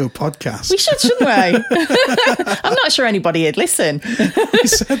 We should do a podcast. We should, shouldn't we? I'm not sure anybody would listen. We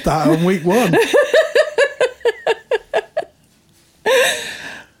said that on week 1.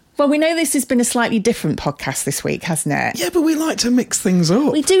 Well, we know this has been a slightly different podcast this week, hasn't it? Yeah, but we like to mix things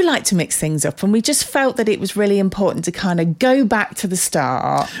up. We do like to mix things up, and we just felt that it was really important to kind of go back to the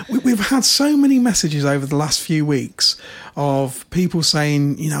start. We've had so many messages over the last few weeks of people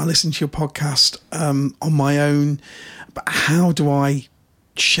saying, I listen to your podcast on my own, but how do I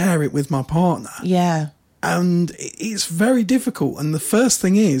share it with my partner? Yeah. And it's very difficult. And the first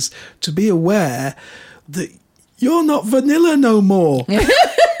thing is to be aware that you're not vanilla no more.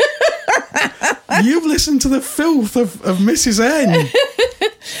 You've listened to the filth of Mrs. N.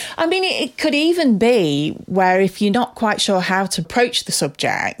 I mean, it could even be where if you're not quite sure how to approach the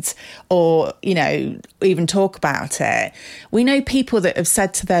subject or, even talk about it, we know people that have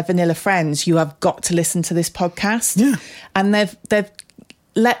said to their vanilla friends, you have got to listen to this podcast. Yeah. And they've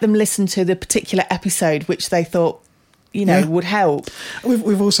let them listen to the particular episode which they thought, would help.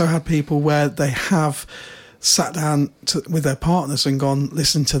 We've also had people where they have sat down with their partners and gone,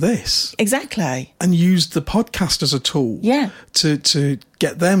 listen to this. Exactly. And used the podcast as a tool. Yeah. To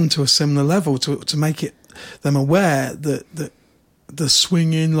get them to a similar level, to make them aware that the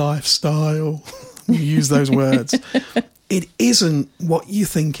swinging lifestyle, we use those words, it isn't what you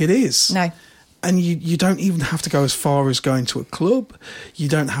think it is. No. And you don't even have to go as far as going to a club. You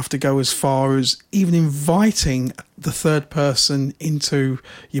don't have to go as far as even inviting the third person into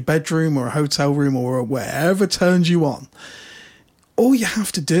your bedroom or a hotel room or wherever turns you on. All you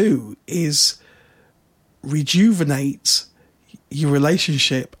have to do is rejuvenate your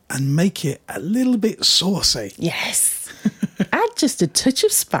relationship and make it a little bit saucy. Yes. Add just a touch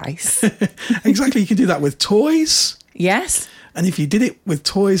of spice. Exactly. You can do that with toys. Yes. And if you did it with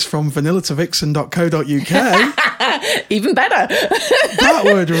toys from vanillatoVixen.co.uk... even better. That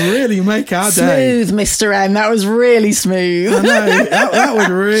would really make our day. Smooth, Mr. N. That was really smooth. I know. That would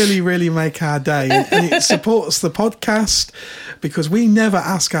really, really make our day. And it supports the podcast because we never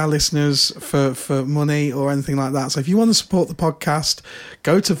ask our listeners for money or anything like that. So if you want to support the podcast,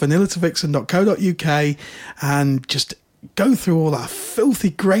 go to vanillatoVixen.co.uk and just go through all our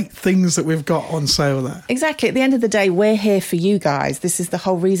filthy great things that we've got on sale there. Exactly. At the end of the day, we're here for you guys. This is the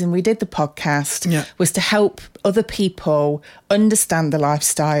whole reason we did the podcast, was to help other people understand the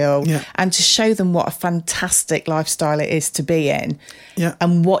lifestyle and to show them what a fantastic lifestyle it is to be in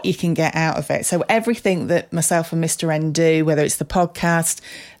and what you can get out of it. So everything that myself and Mr. N do, whether it's the podcast,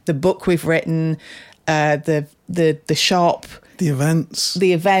 the book we've written, the shop, the events,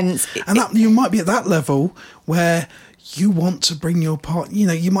 and that, you might be at that level where you want to bring your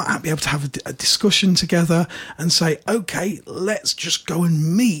partner, you might be able to have a discussion together and say, okay, let's just go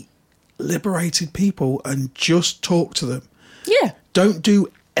and meet liberated people and just talk to them. Yeah. Don't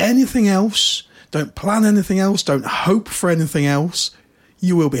do anything else. Don't plan anything else. Don't hope for anything else.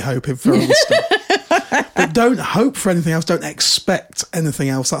 You will be hoping for other stuff. But don't hope for anything else. Don't expect anything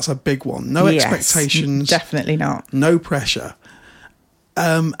else. That's a big one. No expectations. Definitely not. No pressure.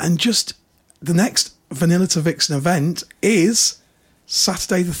 And just the next Vanilla to Vixen event is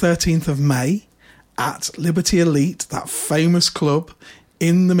Saturday the 13th of May at Liberty Elite, that famous club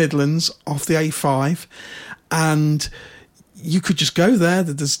in the Midlands off the A5. And you could just go there.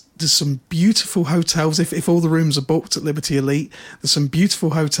 There's some beautiful hotels. If all the rooms are booked at Liberty Elite, there's some beautiful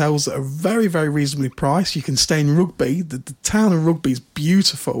hotels that are very, very reasonably priced. You can stay in Rugby. The town of Rugby is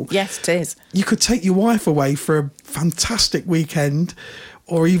beautiful. Yes, it is. You could take your wife away for a fantastic weekend,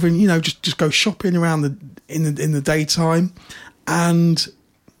 or even, just go shopping around in the daytime and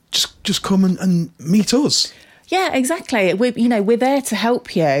just come and meet us. Yeah, exactly. We're there to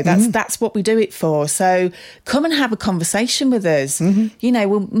help you. That's what we do it for. So come and have a conversation with us. Mm-hmm.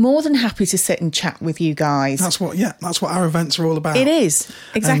 We're more than happy to sit and chat with you guys. That's what our events are all about. It is,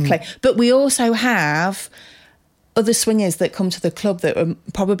 exactly. But we also have other swingers that come to the club that are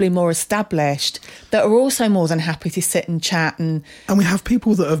probably more established that are also more than happy to sit and chat. And we have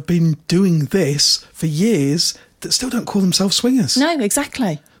people that have been doing this for years that still don't call themselves swingers. No,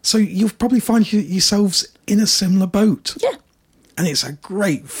 exactly. So you'll probably find yourselves in a similar boat. Yeah. And it's a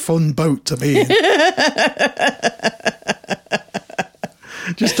great, fun boat to be in.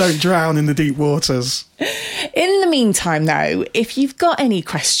 Just don't drown in the deep waters. In the meantime, though, if you've got any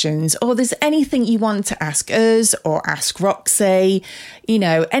questions or there's anything you want to ask us or ask Roxy,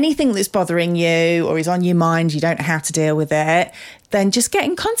 anything that's bothering you or is on your mind, you don't know how to deal with it, then just get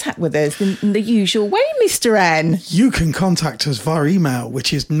in contact with us in the usual way, Mr. N. You can contact us via email,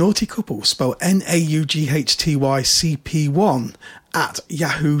 which is naughtycouple, spelled NAUGHTYCP1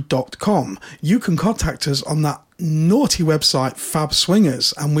 @yahoo.com. You can contact us on that naughty website Fab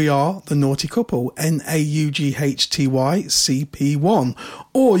Swingers, and we are the Naughty Couple, NAUGHTYCP1.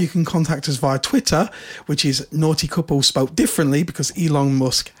 Or you can contact us via Twitter, which is Naughty Couple spelt differently because Elon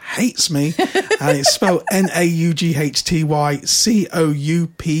Musk hates me. And it's spelled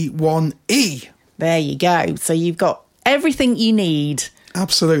NAUGHTYCOUP1E. There you go. So you've got everything you need.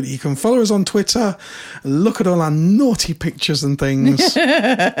 Absolutely. You can follow us on Twitter, look at all our naughty pictures and things.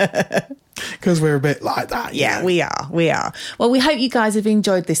 Because we're a bit like that. Yeah, we are. Well, we hope you guys have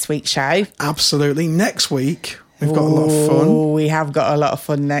enjoyed this week's show. Absolutely. Next week, we've got a lot of fun. We have got a lot of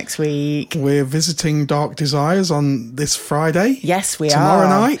fun next week. We're visiting Dark Desires on this Friday. Yes, we Tomorrow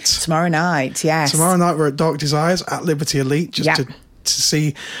are. night. Tomorrow night, yes. Tomorrow night we're at Dark Desires at Liberty Elite just to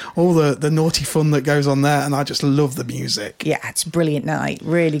see all the naughty fun that goes on there, and I just love the music. Yeah, it's a brilliant night.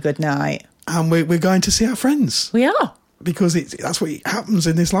 Really good night. And we're going to see our friends. We are. Because that's what happens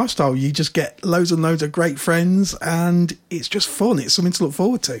in this lifestyle. You just get loads and loads of great friends, and it's just fun. It's something to look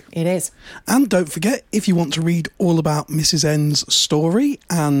forward to. It is. And don't forget, if you want to read all about Mrs. N's story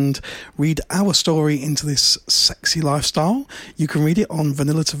and read our story into this sexy lifestyle, you can read it on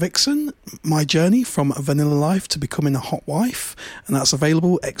Vanilla to Vixen, My Journey from a Vanilla Life to Becoming a Hot Wife. And that's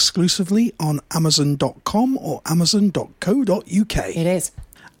available exclusively on Amazon.com or Amazon.co.uk. It is.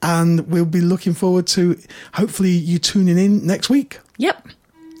 And we'll be looking forward to hopefully you tuning in next week. Yep.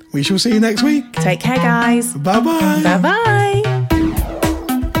 We shall see you next week. Take care, guys. Bye-bye. Bye-bye.